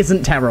you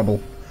isn't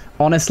terrible.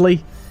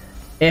 Honestly,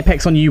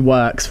 Apex on you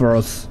works for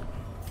us.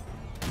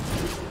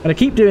 I'm going to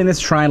keep doing this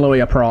to try and lower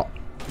your prot.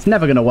 It's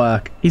never going to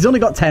work. He's only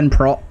got 10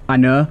 prot, I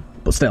know,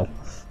 but still.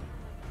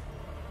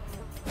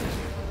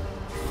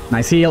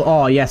 Nice heal.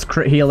 Oh, yes,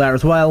 crit heal there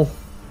as well.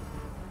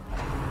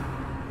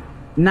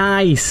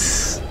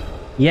 Nice.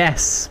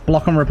 Yes,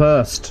 block on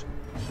riposte.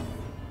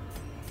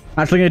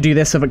 I'm actually going to do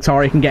this so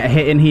Victoria can get a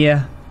hit in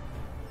here.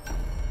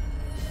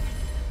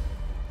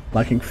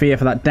 Liking Fear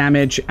for that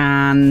damage,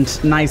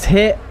 and nice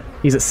hit.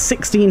 He's at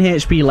 16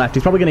 HP left.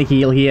 He's probably going to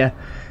heal here.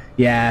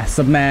 Yeah,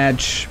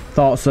 submerge.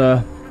 Thought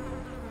so.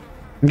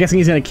 I'm guessing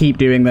he's going to keep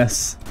doing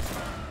this.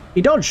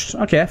 He dodged.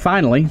 Okay,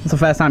 finally. That's the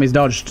first time he's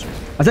dodged.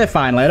 I say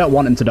finally, I don't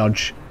want him to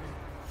dodge.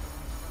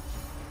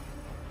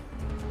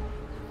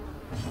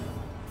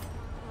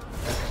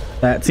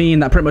 That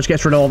pretty much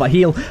gets rid of all that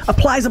heal.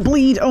 Applies a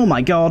bleed. Oh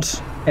my God.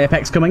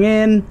 Apex coming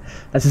in.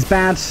 This is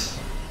bad.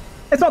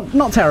 It's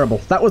not terrible.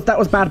 That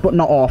was bad, but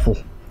not awful.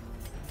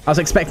 I was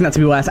expecting that to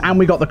be worse, and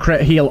we got the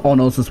crit heal on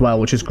us as well,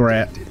 which is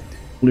great.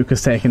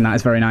 Lucas taking that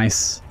is very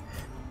nice.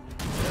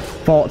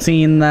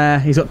 14 there.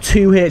 He's got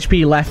 2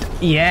 HP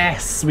left.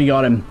 Yes, we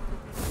got him.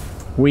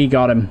 We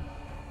got him.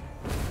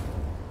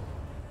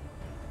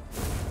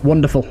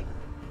 Wonderful.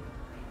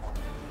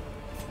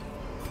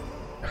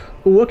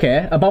 Ooh,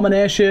 okay.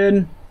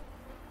 Abomination.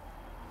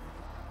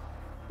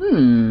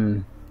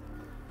 It's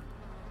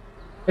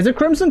a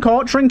Crimson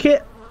Court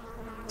trinket,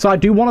 so I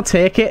do want to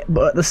take it,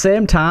 but at the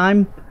same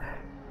time,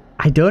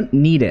 I don't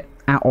need it.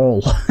 at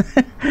all.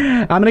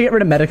 I'm going to get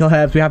rid of medical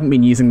herbs. We haven't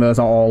been using those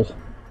at all.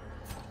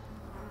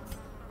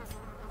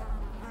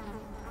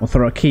 We'll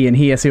throw a key in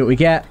here, see what we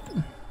get.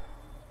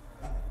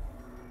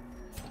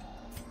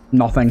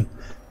 Nothing.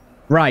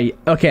 Right,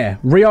 okay.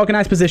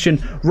 Reorganize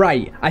position.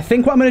 Right, I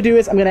think what I'm going to do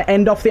is I'm going to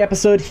end off the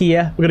episode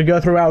here. We're going to go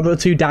through our other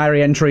 2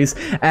 diary entries.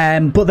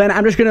 But then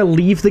I'm just going to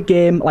leave the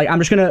game. Like, I'm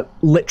just going to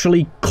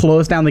literally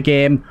close down the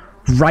game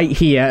right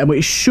here. And we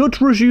should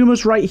resume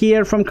us right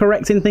here if I'm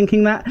correct in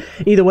thinking that.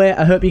 Either way,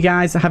 I hope you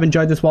guys have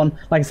enjoyed this one.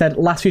 Like I said,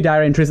 last 2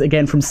 diary entries,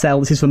 again, from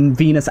Cell. This is from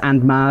Venus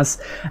and Mars.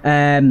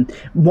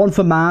 One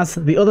for Mars.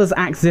 The others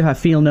act as if I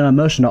feel no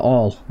emotion at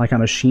all. Like a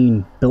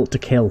machine built to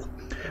kill.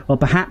 Well,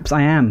 perhaps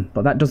I am,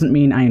 but that doesn't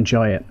mean I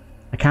enjoy it.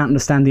 I can't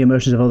understand the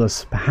emotions of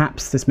others.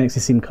 Perhaps this makes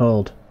me seem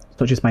cold.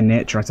 Such is my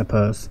nature, I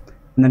suppose.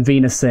 And then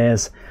Venus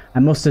says, I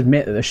must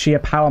admit that the sheer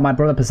power my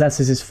brother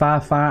possesses is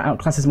far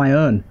outclasses my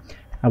own.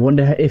 I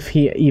wonder if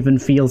he even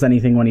feels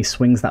anything when he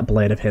swings that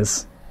blade of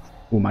his.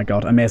 Oh my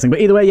god, amazing.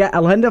 But either way, yeah,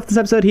 I'll end off this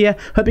episode here.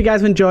 Hope you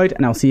guys have enjoyed,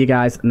 and I'll see you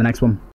guys in the next one.